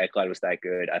didn't think Ekblad was that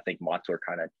good. I think Montour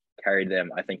kind of carried them.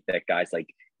 I think that guys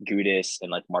like Gudis and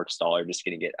like Mark Stahl are just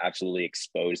going to get absolutely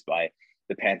exposed by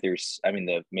the Panthers. I mean,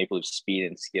 the Maple Leafs speed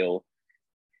and skill.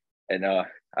 And I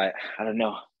don't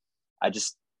know. I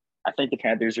think the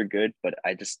Panthers are good, but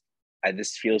I just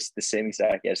feels the same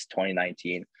exact as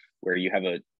 2019, where you have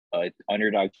a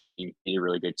underdog team, a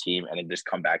really good team, and then just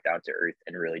come back down to earth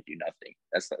and really do nothing.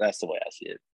 That's the way I see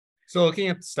it. So looking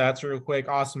at the stats real quick,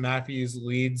 Austin Matthews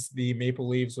leads the Maple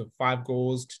Leafs with 5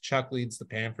 goals. Tkachuk leads the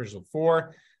Panthers with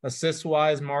 4.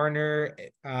 Assist-wise, Marner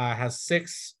has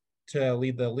 6 to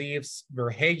lead the Leafs.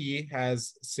 Verhaeghe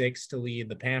has 6 to lead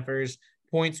the Panthers.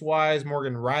 Points-wise,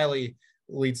 Morgan Riley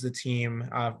leads the team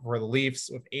for the Leafs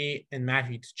with 8, and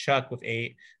Matthew Tkachuk with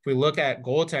 8. If we look at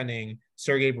goaltending,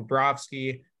 Sergei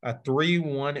Bobrovsky, a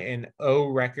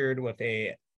 3-1-0 record with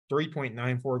a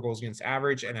 3.94 goals against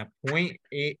average and a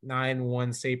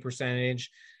 0.891 save percentage.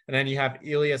 And then you have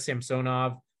Ilya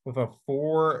Samsonov with a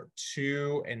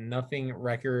 4-2-0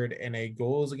 record and a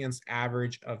goals against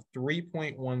average of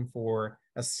 3.14,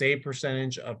 a save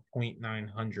percentage of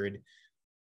 0.900.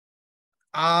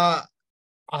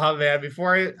 Man,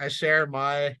 before I share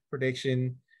my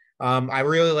prediction, I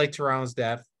really like Toronto's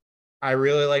depth. I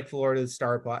really like Florida's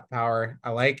star power.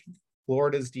 I like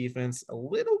Florida's defense a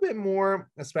little bit more,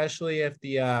 especially if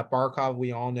the Barkov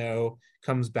we all know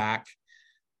comes back.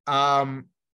 And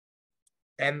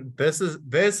this is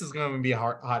going to be a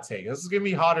hot take. This is going to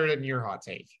be hotter than your hot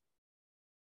take.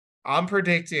 I'm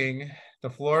predicting the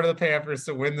Florida Panthers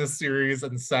to win this series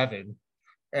in 7,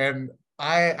 and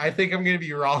I think I'm going to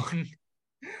be wrong.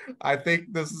 I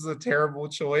think this is a terrible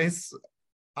choice.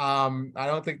 I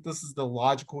don't think this is the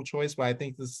logical choice, but I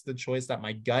think this is the choice that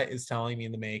my gut is telling me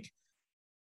to make.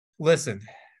 Listen,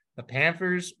 the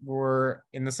Panthers were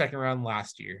in the second round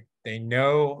last year. They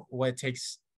know what it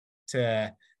takes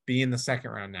to be in the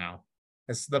second round now.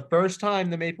 It's the first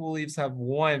time the Maple Leafs have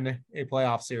won a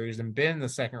playoff series and been in the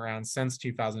second round since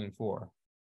 2004.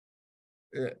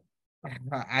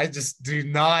 I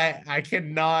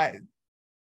cannot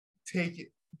take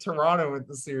Toronto with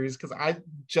the series because I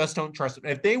just don't trust them.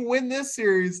 If they win this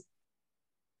series,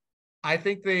 I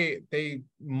think they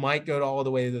might go all the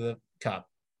way to the cup.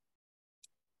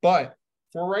 But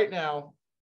for right now,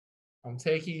 I'm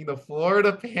taking the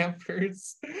Florida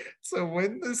Panthers to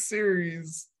win the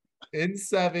series in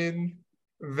 7.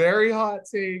 Very hot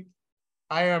take.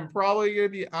 I am probably going to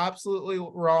be absolutely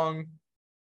wrong,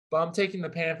 but I'm taking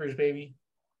the Panthers, baby.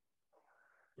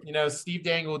 You know, Steve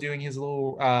Dangle doing his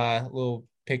little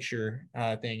picture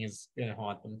thing is going to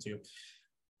haunt them too.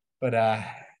 But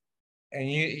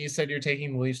and you said you're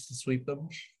taking the Leafs to sweep them?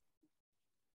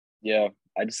 Yeah,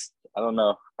 I don't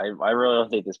know. I really don't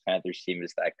think this Panthers team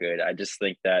is that good. I just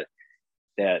think that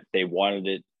they wanted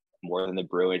it more than the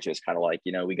Bruins. It's kind of like,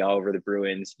 we got over the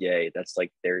Bruins. Yay. That's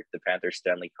like the Panthers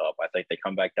Stanley Cup. I think they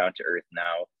come back down to earth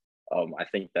now. I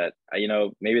think that,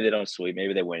 maybe they don't sweep,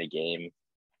 maybe they win a game.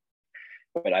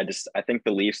 But I think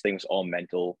the Leafs thing was all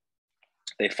mental.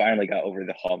 They finally got over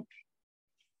the hump,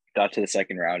 got to the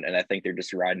second round, and I think they're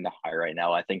just riding the high right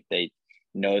now. I think they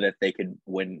know that they could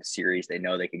win the series. They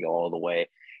know they could go all the way.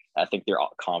 I think their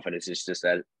confidence is just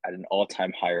at an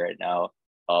all-time high right now.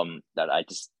 That I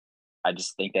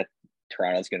just think that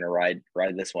Toronto's going to ride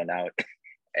this one out,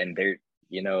 and they're,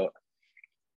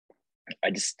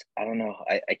 I don't know.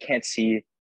 I can't see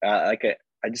I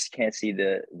just can't see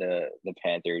the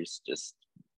Panthers just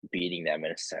beating them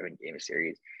in a 7-game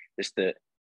series. Just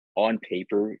on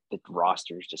paper, the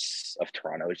roster is just of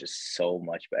Toronto is just so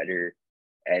much better,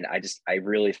 and I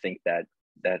really think that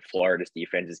Florida's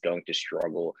defense is going to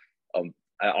struggle.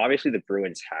 Obviously the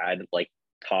Bruins had like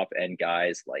top end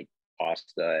guys like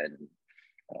Costa and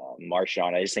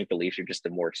Marchand. I just think the Leafs are just a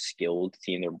more skilled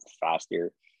team. They're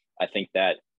faster. I think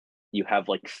that you have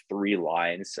like 3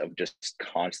 lines of just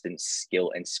constant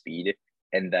skill and speed,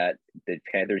 and that the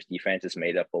Panthers defense is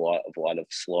made up a lot of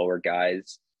slower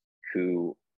guys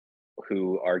who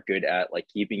are good at like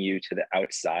keeping you to the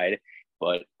outside.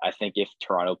 But I think if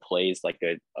Toronto plays like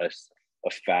a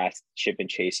fast chip and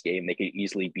chase game, they could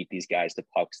easily beat these guys to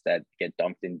pucks that get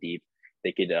dumped in deep.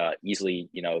 They could easily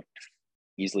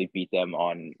beat them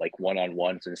on like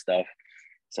one-on-ones and stuff.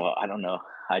 So I don't know.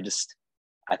 I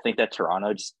think that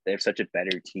Toronto they have such a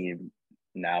better team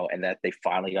now, and that they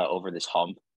finally got over this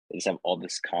hump. They just have all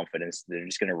this confidence. They're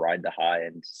just going to ride the high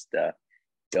and just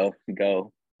go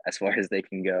as far as they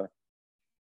can go.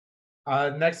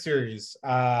 Next series,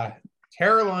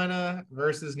 Carolina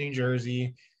versus New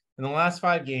Jersey. In the last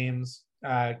 5 games,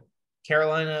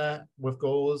 Carolina with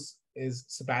goals is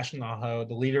Sebastian Aho.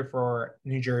 The leader for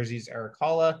New Jersey's Eric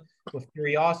Haula with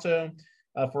 3 also.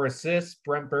 For assists,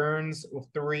 Brent Burns with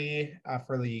 3.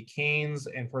 For the Canes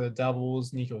and for the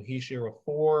Devils, Nico Hischier with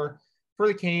 4. For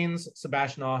the Canes,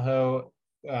 Sebastian Aho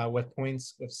with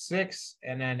points with 6.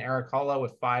 And then Eric Haula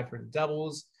with 5 for the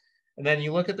Devils. And then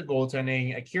you look at the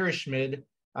goaltending, Akira Schmid,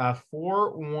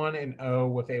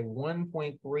 4-1-0 with a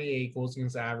 1.38 goals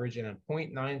against average and a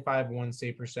 .951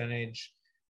 save percentage.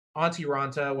 Antti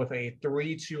Ranta with a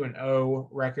 3-2-0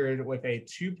 record with a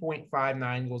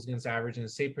 2.59 goals against average and a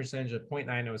save percentage of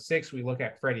 .906. We look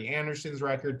at Freddie Anderson's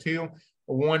record too,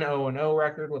 a 1-0-0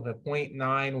 record with a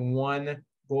 .91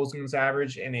 goals against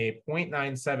average and a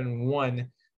 .971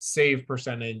 save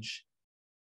percentage.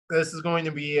 This is going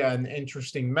to be an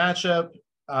interesting matchup.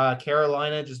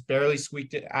 Carolina just barely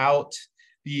squeaked it out.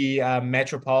 The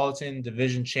Metropolitan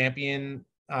Division champion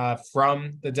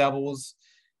from the Devils.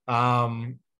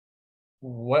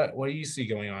 What do you see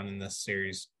going on in this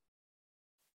series?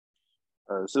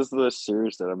 This is the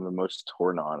series that I'm the most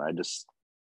torn on. I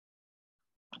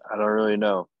don't really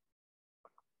know.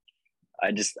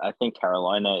 I think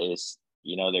Carolina is,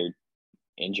 they're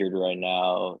injured right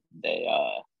now.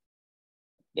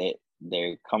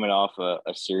 They're coming off a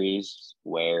series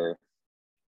where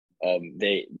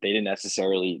they didn't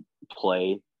necessarily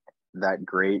play that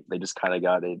great. They just kind of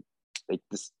got it.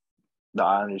 The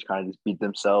Islanders kind of just beat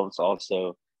themselves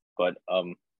also, but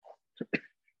and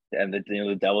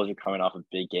the Devils are coming off a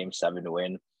big Game 7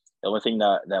 win. The only thing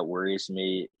that worries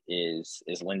me is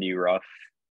Lindy Ruff.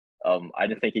 I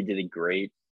didn't think he did a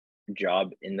great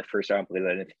job in the first round because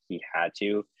I didn't think he had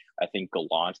to. I think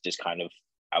Gallant just kind of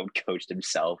outcoached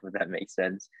himself, if that makes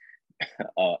sense,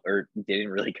 or didn't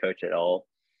really coach at all.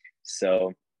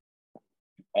 So,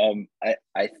 I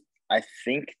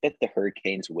think that the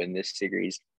Hurricanes win this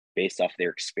series based off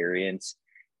their experience.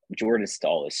 Jordan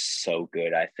Staal is so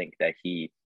good. I think that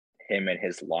him and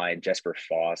his line, Jesper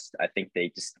Fast, I think they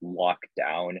just lock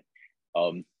down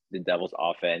the Devils'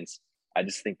 offense. I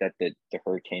just think that the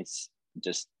Hurricanes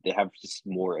they have just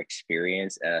more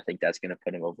experience, and I think that's going to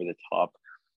put him over the top.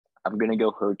 I'm going to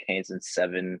go Hurricanes in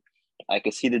 7. I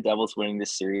could see the Devils winning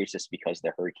this series just because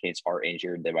the Hurricanes are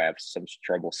injured. They might have some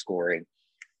trouble scoring.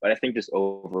 But I think just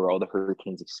overall, the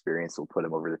Hurricanes' experience will put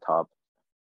them over the top.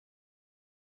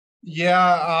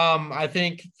 Yeah, I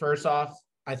think first off,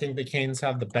 I think the Canes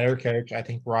have the better coach. I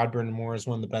think Rod Brind'Amour is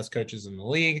one of the best coaches in the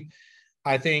league.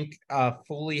 I think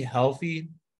fully healthy,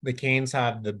 the Canes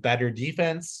have the better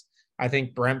defense. I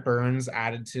think Brent Burns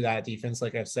added to that defense,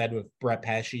 like I've said, with Brett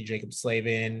Pesce, Jacob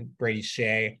Slavin, Brady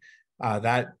Shea.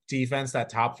 That defense, that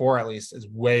top 4 at least, is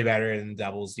way better than the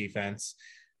Devils' defense.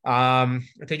 I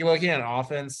think you're looking at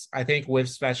offense. I think with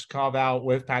Svechnikov out,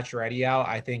 with Pacioretty out,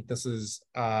 I think this is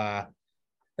a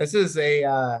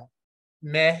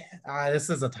meh.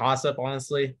 This is a toss-up,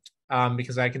 honestly,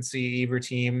 because I can see either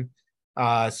team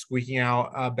squeaking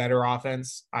out a better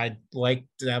offense. I like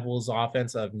Devils'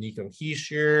 offense of Nico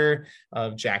Hischier,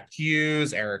 of Jack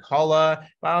Hughes, Eric Haula,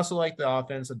 but I also like the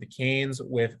offense of the Canes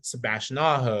with Sebastian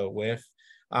Aho, with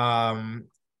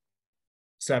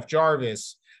Seth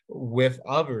Jarvis, with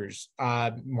others,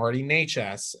 Marty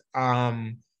Necas.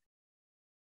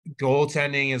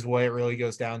 Goaltending is what it really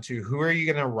goes down to. Who are you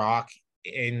going to rock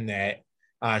in net?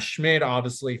 Schmid,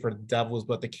 obviously, for the Devils,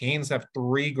 but the Canes have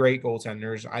 3 great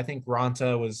goaltenders. I think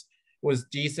Ranta was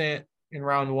decent in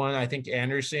round 1. I think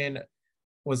Anderson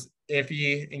was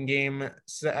iffy in game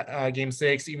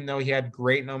 6, even though he had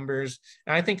great numbers.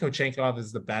 And I think Kochenkov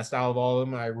is the best out of all of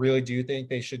them. I really do think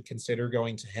they should consider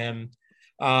going to him.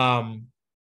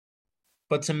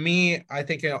 But to me, I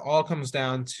think it all comes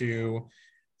down to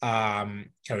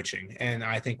coaching, and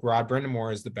I think Rod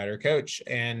Brind'Amour is the better coach,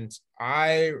 and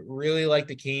I really like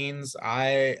the Canes.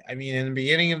 I mean, in the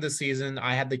beginning of the season,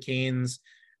 I had the Canes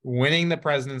winning the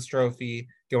President's Trophy,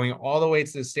 going all the way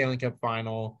to the Stanley Cup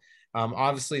final.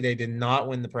 Obviously, they did not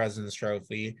win the President's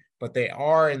Trophy, but they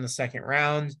are in the second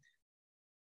round.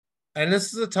 And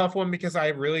this is a tough one because I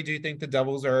really do think the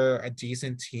Devils are a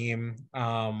decent team.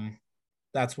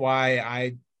 That's why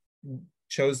I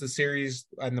chose the series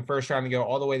in the first round to go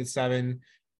all the way to 7.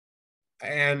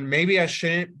 And maybe I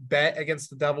shouldn't bet against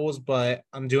the Devils, but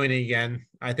I'm doing it again.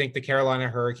 I think the Carolina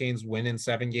Hurricanes win in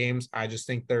 7 games. I just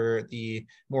think they're the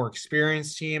more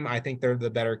experienced team. I think they're the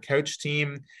better coach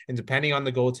team. And depending on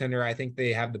the goaltender, I think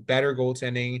they have the better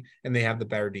goaltending and they have the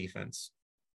better defense.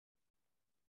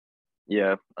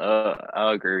 Yeah, I'll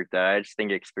agree with that. I just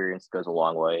think experience goes a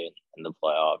long way in the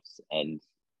playoffs, and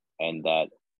that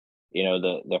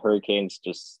the Hurricanes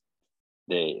just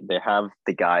they have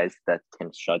the guys that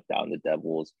can shut down the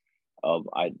Devils.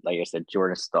 I like I said,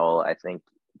 Jordan Staal, I think,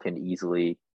 can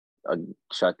easily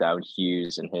shut down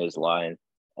Hughes and his line.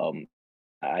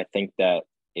 I think that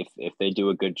if they do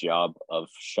a good job of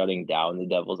shutting down the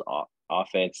Devils'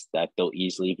 offense, that they'll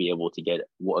easily be able to get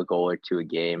a goal or two a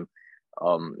game,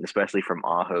 especially from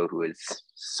Aho, who is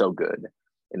so good,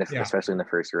 especially in the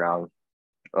first round.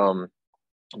 I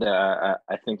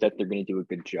think that they're going to do a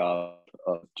good job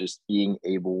of just being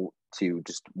able to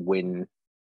just win,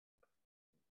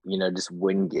 just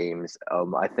win games.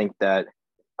 I think that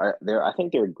I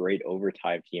think they're a great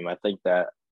overtime team. I think that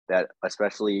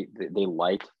especially they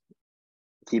like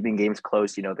keeping games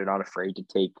close. They're not afraid to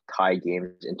take tie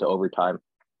games into overtime,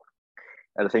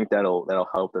 and I think that'll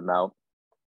help them out,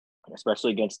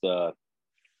 especially against the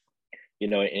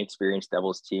an inexperienced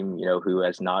Devils team, who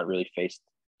has not really faced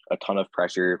a ton of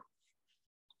pressure.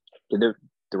 The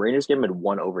Rangers game had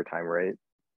one overtime, right?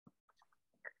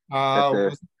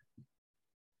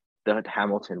 The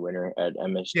Hamilton winner at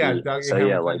MSG. Yeah, Doug so Hamilton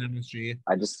yeah, like MSG.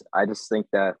 I just think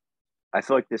that I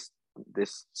feel like this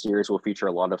series will feature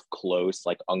a lot of close,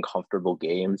 like uncomfortable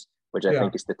games, which I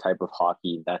think is the type of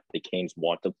hockey that the Canes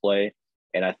want to play.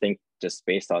 And I think just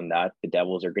based on that, the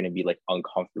Devils are going to be like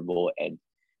uncomfortable, and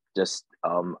just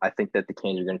I think that the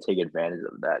Canes are going to take advantage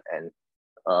of that and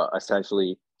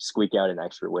essentially squeak out an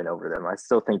extra win over them. I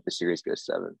still think the series goes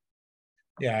 7.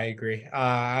 Yeah, I agree.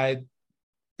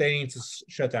 They need to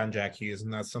shut down Jack Hughes,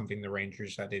 and that's something the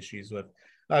Rangers had issues with.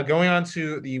 Going on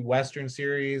to the Western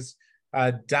Series,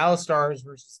 Dallas Stars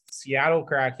versus Seattle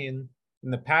Kraken. In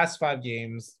the past 5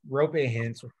 games, Roope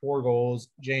Hintz with 4 goals,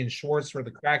 Jane Schwartz for the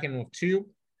Kraken with 2.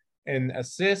 And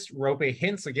assists, Roope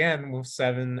Hintz again with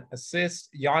 7 assists,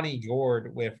 Yanni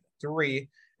Gourde with 3.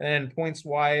 And then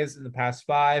points-wise, in the past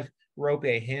 5,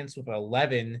 Roope Hintz with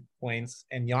 11 points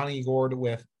and Yanni Gourde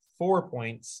with 4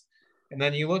 points. And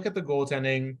then you look at the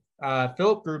goaltending,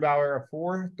 Philip Grubauer, a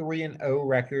 4-3-0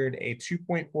 record, a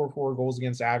 2.44 goals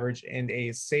against average, and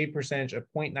a save percentage of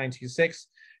 .926.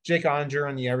 Jake Onger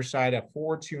on the other side, a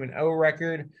 4-2-0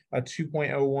 record, a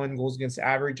 2.01 goals against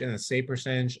average, and a save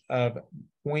percentage of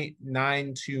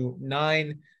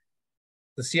 .929.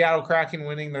 The Seattle Kraken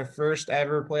winning their first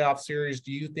ever playoff series.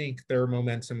 Do you think their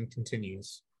momentum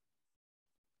continues?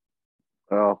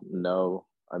 Oh, no.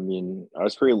 I mean, I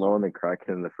was pretty low on the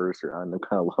Kraken in the first round. I'm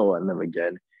kind of low on them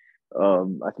again.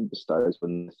 I think the Stars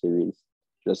win the series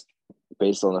just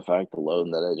based on the fact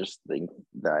alone that I just think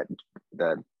that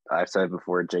I've said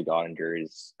before, Jake Onger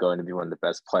is going to be one of the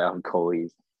best playoff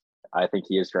goalies. I think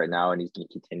he is right now, and he's going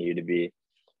to continue to be.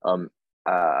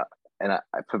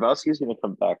 Pavelski is going to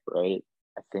come back, right?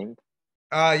 I think.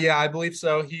 Yeah, I believe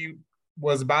so. He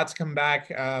was about to come back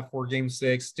for Game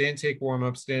 6. Didn't take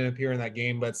warm-ups, didn't appear in that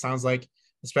game, but it sounds like,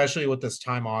 especially with this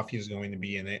time off, he's going to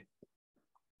be in it.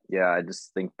 Yeah, I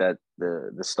just think that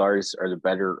the Stars are the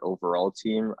better overall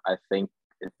team. I think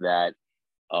that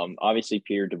obviously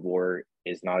Peter DeBoer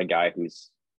is not a guy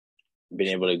who's been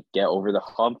able to get over the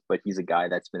hump, but he's a guy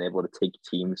that's been able to take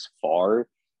teams far.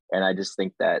 And I just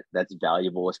think that that's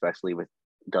valuable, especially with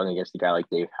going against a guy like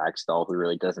Dave Haxtell, who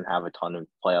really doesn't have a ton of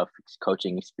playoff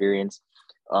coaching experience.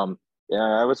 I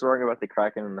was wrong about the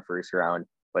Kraken in the first round,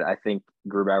 but I think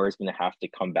Grubauer is going to have to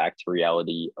come back to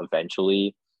reality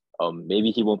eventually. Maybe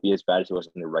he won't be as bad as he was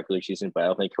in the regular season, but I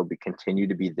don't think he'll continue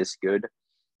to be this good.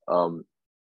 So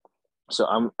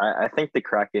I think the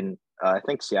Kraken. I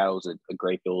think Seattle's a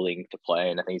great building to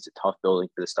play, and I think it's a tough building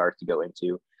for the Stars to go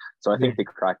into. So I think the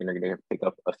Kraken are going to pick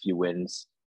up a few wins,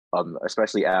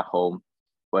 especially at home.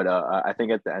 But I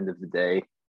think at the end of the day,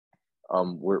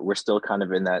 we're still kind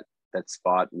of in that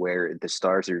spot where the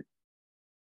Stars are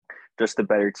just the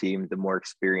better team, the more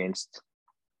experienced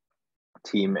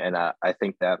team, and I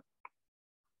think that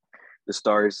the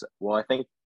Stars. Well, I think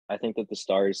that the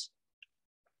Stars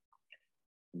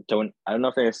I don't know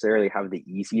if they necessarily have the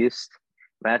easiest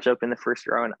matchup in the first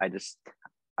round.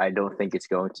 I don't think it's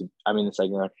going to. I mean, the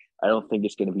second round. I don't think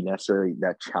it's going to be necessarily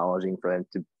that challenging for them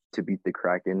to beat the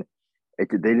Kraken. They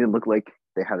didn't look like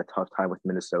they had a tough time with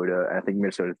Minnesota, and I think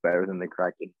Minnesota is better than the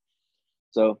Kraken.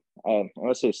 So I'm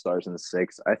going to say Stars in the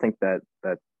 6. I think that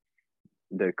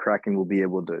the Kraken will be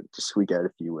able to squeak out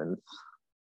a few wins.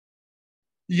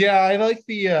 Yeah, I like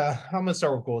the I'm gonna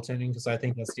start with goaltending because I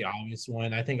think that's the obvious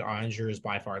one. I think Onger is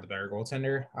by far the better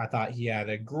goaltender. I thought he had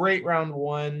a great round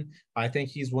 1. I think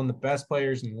he's one of the best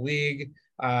players in the league,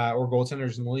 or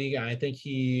goaltenders in the league. And I think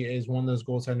he is one of those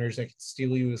goaltenders that can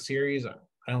steal you a series.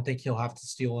 I don't think he'll have to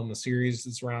steal him a series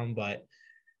this round, but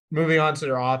moving on to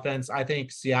their offense, I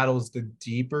think Seattle's the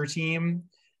deeper team.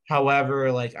 However,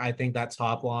 I think that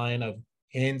top line of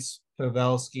Hintz,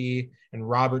 Pavelski, and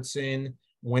Robertson.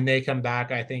 When they come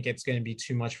back, I think it's going to be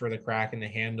too much for the Kraken to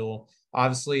handle.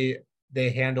 Obviously, they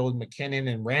handled McKinnon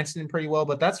and Ranson pretty well,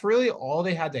 but that's really all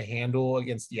they had to handle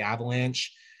against the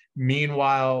Avalanche.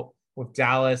 Meanwhile, with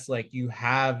Dallas, like you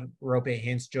have Rope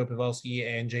Hintz, Joe Pavelski,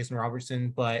 and Jason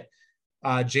Robertson, but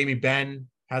Jamie Benn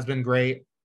has been great.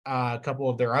 A couple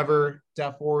of their other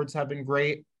depth forwards have been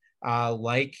great,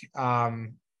 like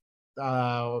Evgeny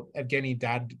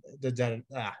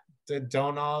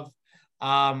Dadonov.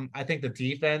 I think the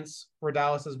defense for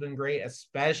Dallas has been great,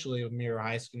 especially with Miro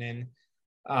Heiskanen.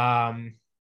 Um,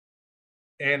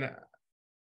 and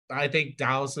I think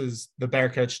Dallas is the better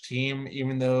coach team,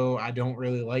 even though I don't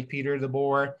really like Peter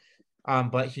DeBoer.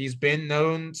 But he's been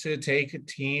known to take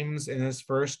teams in his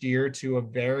first year to a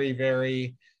very,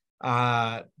 very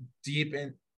deep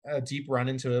run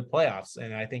into the playoffs,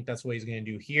 and I think that's what he's going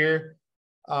to do here.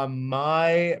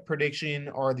 My prediction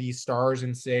are the Stars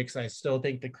in 6. I still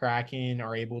think the Kraken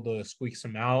are able to squeak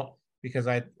some out because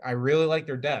I really like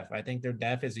their depth. I think their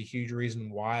depth is a huge reason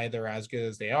why they're as good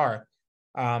as they are.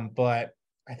 But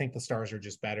I think the Stars are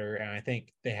just better, and I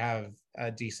think they have a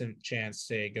decent chance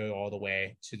to go all the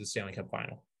way to the Stanley Cup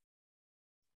final.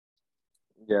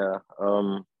 Yeah.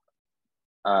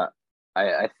 Uh,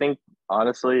 I think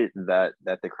honestly that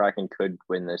the Kraken could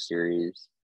win this series.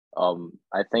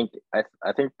 I think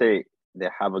they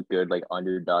have a good like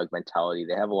underdog mentality.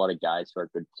 They have a lot of guys who are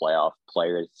good playoff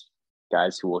players,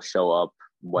 guys who will show up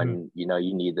when you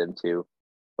need them to.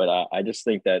 But I just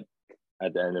think that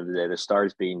at the end of the day, the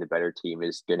Stars being the better team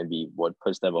is going to be what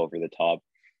puts them over the top,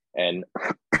 and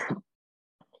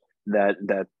that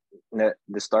that that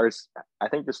the Stars, I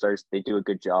think the Stars they do a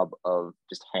good job of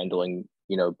just handling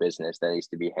business that needs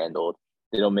to be handled.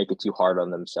 They don't make it too hard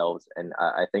on themselves, and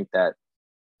I think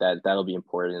that'll be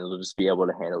important. And they'll just be able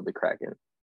to handle the Kraken.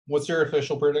 What's your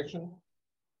official prediction?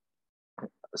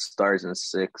 Stars in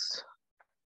 6.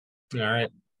 All right,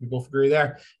 we both agree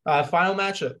there. Final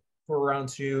matchup for round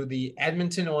 2: the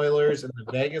Edmonton Oilers and the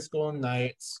Vegas Golden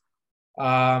Knights.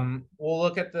 We'll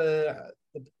look at the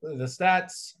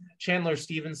stats. Chandler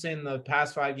Stevenson, the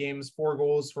past 5 games, 4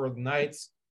 goals for the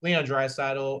Knights. Leon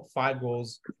Draisaitl, 5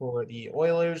 goals for the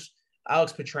Oilers.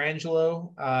 Alex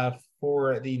Pietrangelo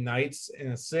for the Knights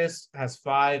in assists has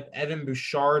 5. Evan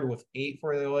Bouchard with 8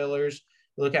 for the Oilers.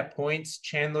 Look at points.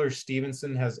 Chandler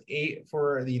Stevenson has 8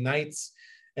 for the Knights,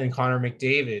 and Connor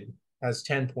McDavid has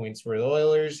 10 points for the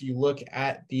Oilers. You look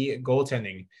at the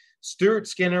goaltending. Stuart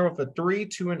Skinner with a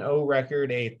 3-2-0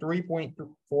 record, a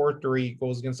 3.43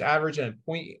 goals against average, and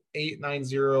a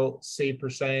 .890 save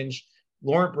percentage.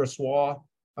 Laurent Brossoit,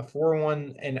 a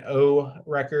 4-1-0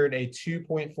 record, a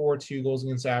 2.42 goals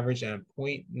against average, and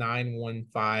a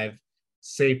 .915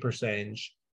 save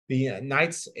percentage. The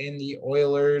Knights and the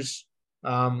Oilers,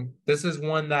 this is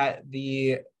one that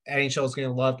the NHL is going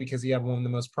to love because you have one of the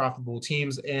most profitable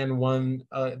teams and one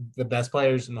of the best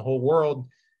players in the whole world.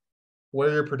 What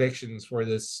are your predictions for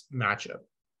this matchup?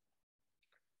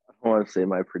 I want to say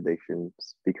my predictions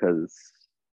because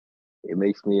it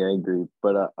makes me angry,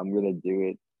 but I'm gonna do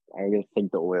it. I'm gonna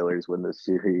think the Oilers win the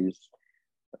series.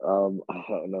 I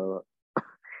don't know.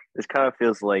 This kind of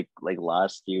feels like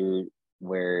last year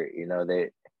where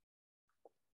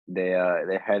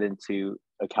they head into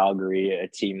a Calgary, a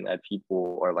team that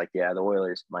people are like, yeah, the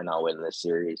Oilers might not win this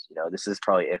series. This is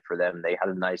probably it for them. They had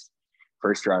a nice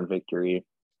first round victory.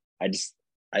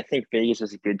 I think Vegas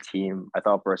is a good team. I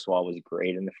thought Brossoit was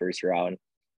great in the first round,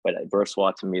 but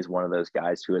Brossoit to me is one of those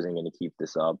guys who isn't going to keep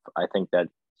this up. I think that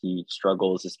he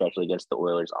struggles, especially against the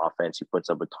Oilers offense, who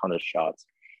puts up a ton of shots.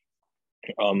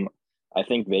 I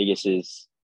think Vegas's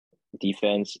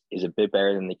defense is a bit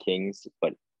better than the Kings,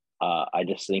 but I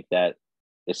just think that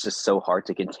it's just so hard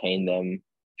to contain them,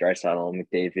 Draisaitl and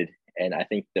McDavid. And I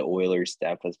think the Oilers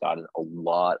staff has gotten a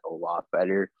lot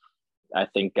better. I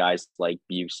think guys like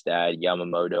Bukestad,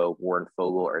 Yamamoto, Warren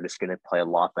Fogle are just going to play a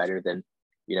lot better than,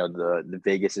 the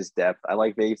Vegas's depth. I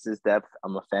like Vegas's depth.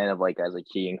 I'm a fan of guys like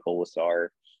Keegan Colasar,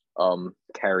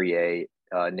 Carrier,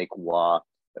 Nick Waugh,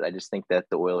 but I just think that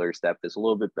the Oilers' depth is a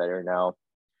little bit better now.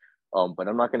 But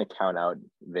I'm not going to count out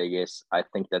Vegas. I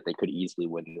think that they could easily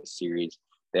win this series.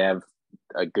 They have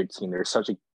a good team. They're such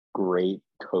a great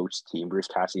coach team. Bruce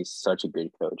Cassidy is such a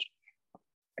good coach.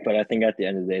 But I think at the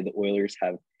end of the day, the Oilers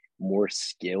have more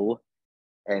skill,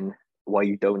 and while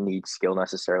you don't need skill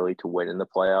necessarily to win in the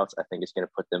playoffs, I think it's going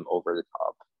to put them over the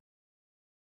top.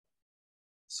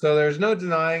 So there's no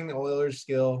denying the Oilers'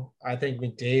 skill. I think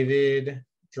McDavid,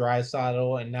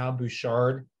 Draisaitl, and now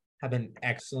Bouchard have been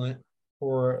excellent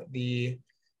for the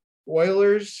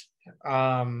Oilers.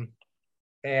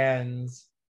 And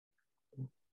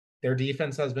their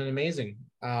defense has been amazing.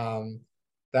 The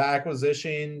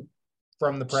acquisition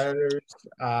from the Predators,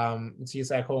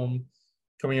 Mattias Ekholm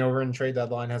coming over in trade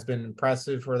deadline has been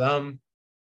impressive for them.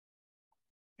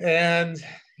 And,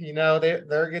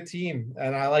 they're a good team.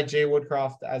 And I like Jay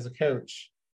Woodcroft as a coach.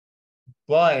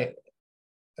 But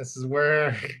this is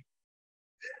where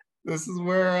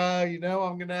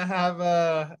I'm gonna have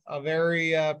a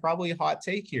very probably hot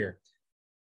take here.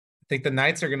 I think the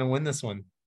Knights are gonna win this one.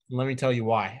 And let me tell you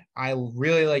why. I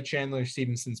really like Chandler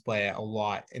Stevenson's play a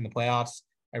lot in the playoffs.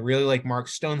 I really like Mark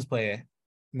Stone's play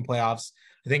in the playoffs.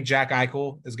 I think Jack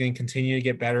Eichel is going to continue to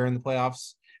get better in the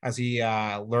playoffs as he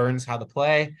learns how to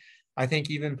play. I think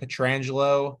even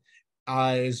Pietrangelo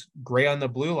is great on the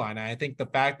blue line. I think the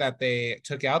fact that they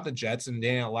took out the Jets and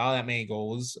didn't allow that many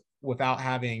goals without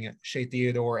having Shea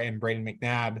Theodore and Braden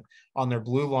McNabb on their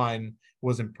blue line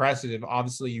was impressive.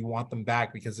 Obviously, you want them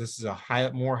back because this is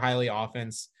a more highly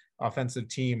offensive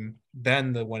team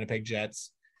than the Winnipeg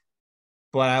Jets.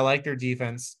 But I like their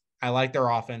defense. I like their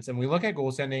offense. And we look at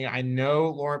goaltending. I know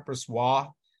Laurent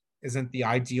Brossoit isn't the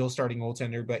ideal starting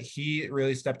goaltender, but he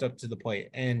really stepped up to the plate.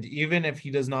 And even if he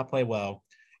does not play well,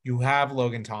 you have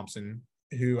Logan Thompson,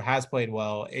 who has played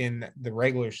well in the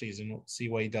regular season. We'll see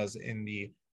what he does in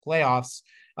the playoffs.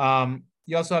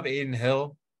 You also have Aiden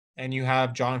Hill, and you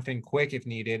have Jonathan Quick if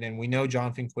needed. And we know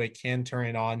Jonathan Quick can turn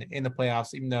it on in the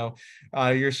playoffs, even though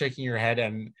you're shaking your head.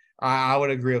 And I would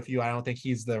agree with you. I don't think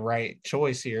he's the right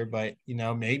choice here, but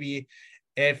maybe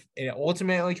if it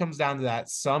ultimately comes down to that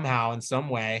somehow in some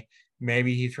way,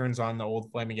 maybe he turns on the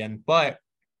old flame again. But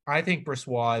I think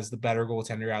Brossoit is the better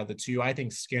goaltender out of the two. I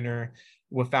think Skinner,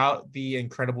 without the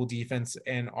incredible defense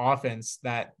and offense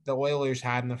that the Oilers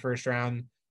had in the first round,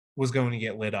 was going to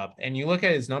get lit up. And you look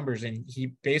at his numbers, and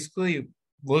he basically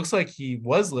looks like he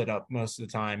was lit up most of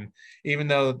the time, even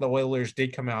though the Oilers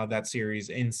did come out of that series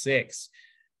in 6.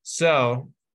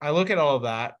 So I look at all of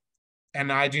that,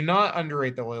 and I do not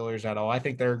underrate the Oilers at all. I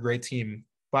think they're a great team,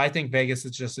 but I think Vegas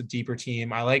is just a deeper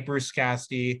team. I like Bruce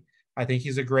Cassidy. I think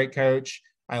he's a great coach.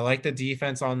 I like the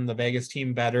defense on the Vegas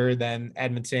team better than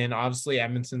Edmonton. Obviously,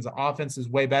 Edmonton's offense is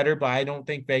way better, but I don't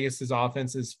think Vegas's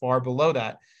offense is far below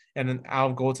that. And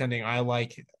out of goaltending, I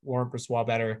like Laurent Brossoit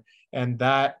better. And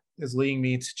that is leading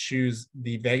me to choose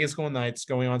the Vegas Golden Knights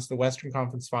going on to the Western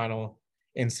Conference Final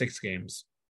in 6 games.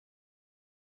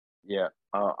 Yeah,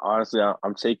 honestly,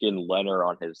 I'm taking Leonard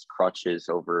on his crutches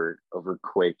over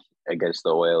Quick against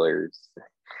the Oilers.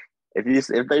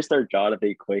 If they start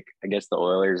Jonathan Quick against the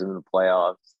Oilers in the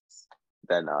playoffs,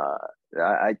 then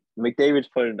McDavid's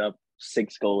putting up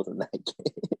 6 goals in that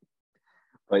game.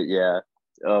 But yeah,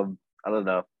 I don't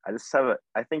know.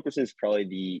 I think this is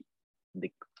probably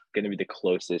the going to be the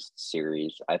closest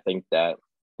series. I think that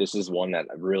this is one that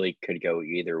really could go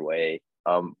either way.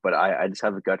 But I just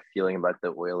have a gut feeling about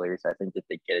the Oilers. I think that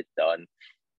they get it done.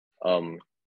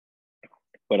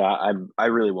 But I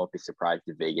really won't be surprised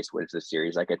if Vegas wins the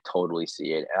series. I could totally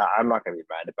see it. I'm not going to be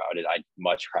mad about it. I'd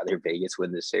much rather Vegas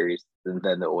win this series than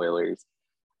the Oilers.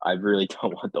 I really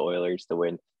don't want the Oilers to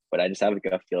win, but I just have a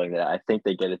gut feeling that I think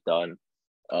they get it done.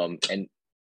 And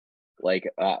like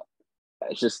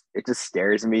it just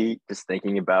scares me just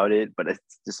thinking about it. But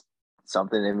it's just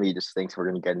something in me just thinks we're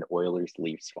going to get an Oilers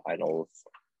Leafs finals.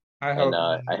 I hope.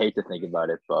 And I hate to think about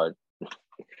it, but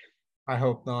I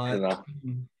hope not.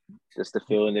 Just the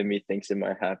feeling in me thinks it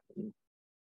might happen.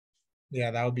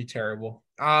 Yeah, that would be terrible.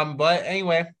 But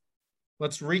anyway,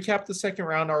 let's recap the second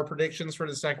round, our predictions for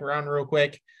the second round real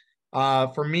quick.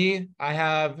 For me, I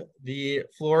have the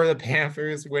Florida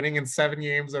Panthers winning in 7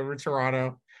 games over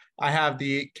Toronto. I have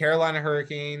the Carolina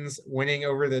Hurricanes winning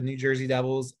over the New Jersey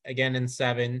Devils again in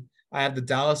 7. I have the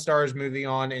Dallas Stars moving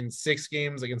on in 6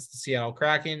 games against the Seattle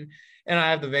Kraken. And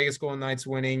I have the Vegas Golden Knights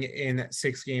winning in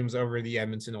 6 games over the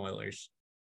Edmonton Oilers.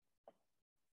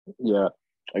 Yeah,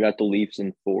 I got the Leafs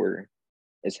in 4.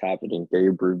 It's happening.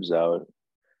 Gary Brube's out.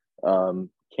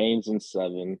 Canes in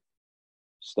 7.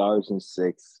 Stars in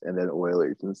 6, and then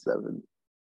Oilers in 7.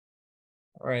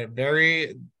 All right,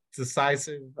 very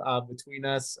decisive between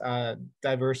us,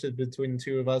 diverse between the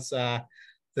two of us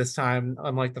this time,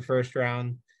 unlike the first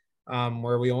round,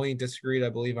 where we only disagreed, I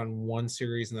believe, on one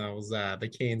series, and that was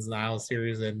the Canes and Isles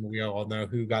series, and we all know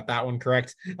who got that one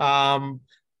correct.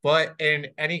 But in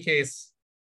any case,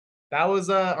 that was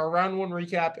our round 1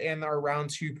 recap and our round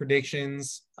 2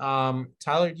 predictions. Tyler,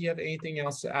 do you have anything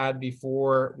else to add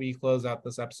before we close out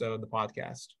this episode of the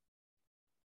podcast?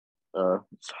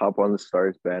 Just hop on the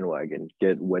Stars bandwagon.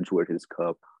 Get Wedgewood his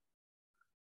cup.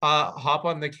 Hop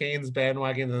on the Canes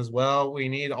bandwagon as well. We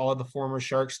need all the former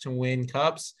Sharks to win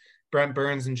cups. Brent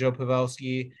Burns and Joe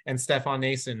Pavelski and Stefan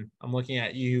Nason. I'm looking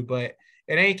at you. But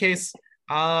in any case,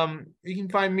 You can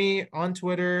find me on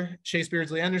Twitter, Chase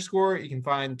Beardsley _. You can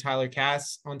find Tyler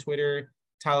Cass on Twitter,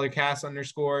 Tyler Cass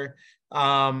 _.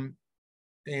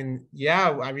 And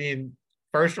yeah, I mean,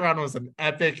 first round was an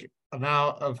epic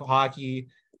amount of hockey.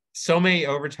 So many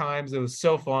overtimes. It was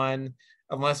so fun.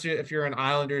 If you're an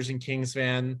Islanders and Kings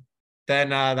fan, then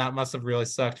that must have really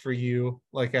sucked for you,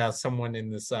 like someone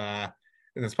in this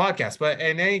podcast. But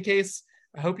in any case,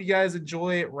 I hope you guys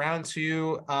enjoy round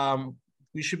 2.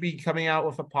 We should be coming out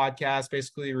with a podcast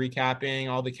basically recapping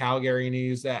all the Calgary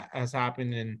news that has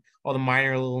happened and all the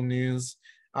minor little news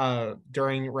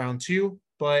during round 2.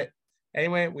 But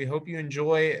anyway, we hope you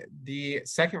enjoy the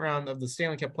second round of the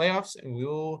Stanley Cup playoffs, and we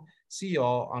will see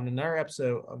y'all on another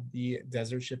episode of the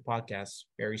Desert Shift Podcast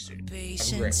very soon.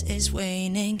 Patience is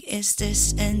waning. Is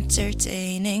this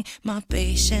entertaining? My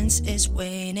patience is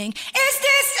waning. Is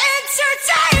this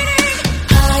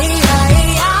entertaining?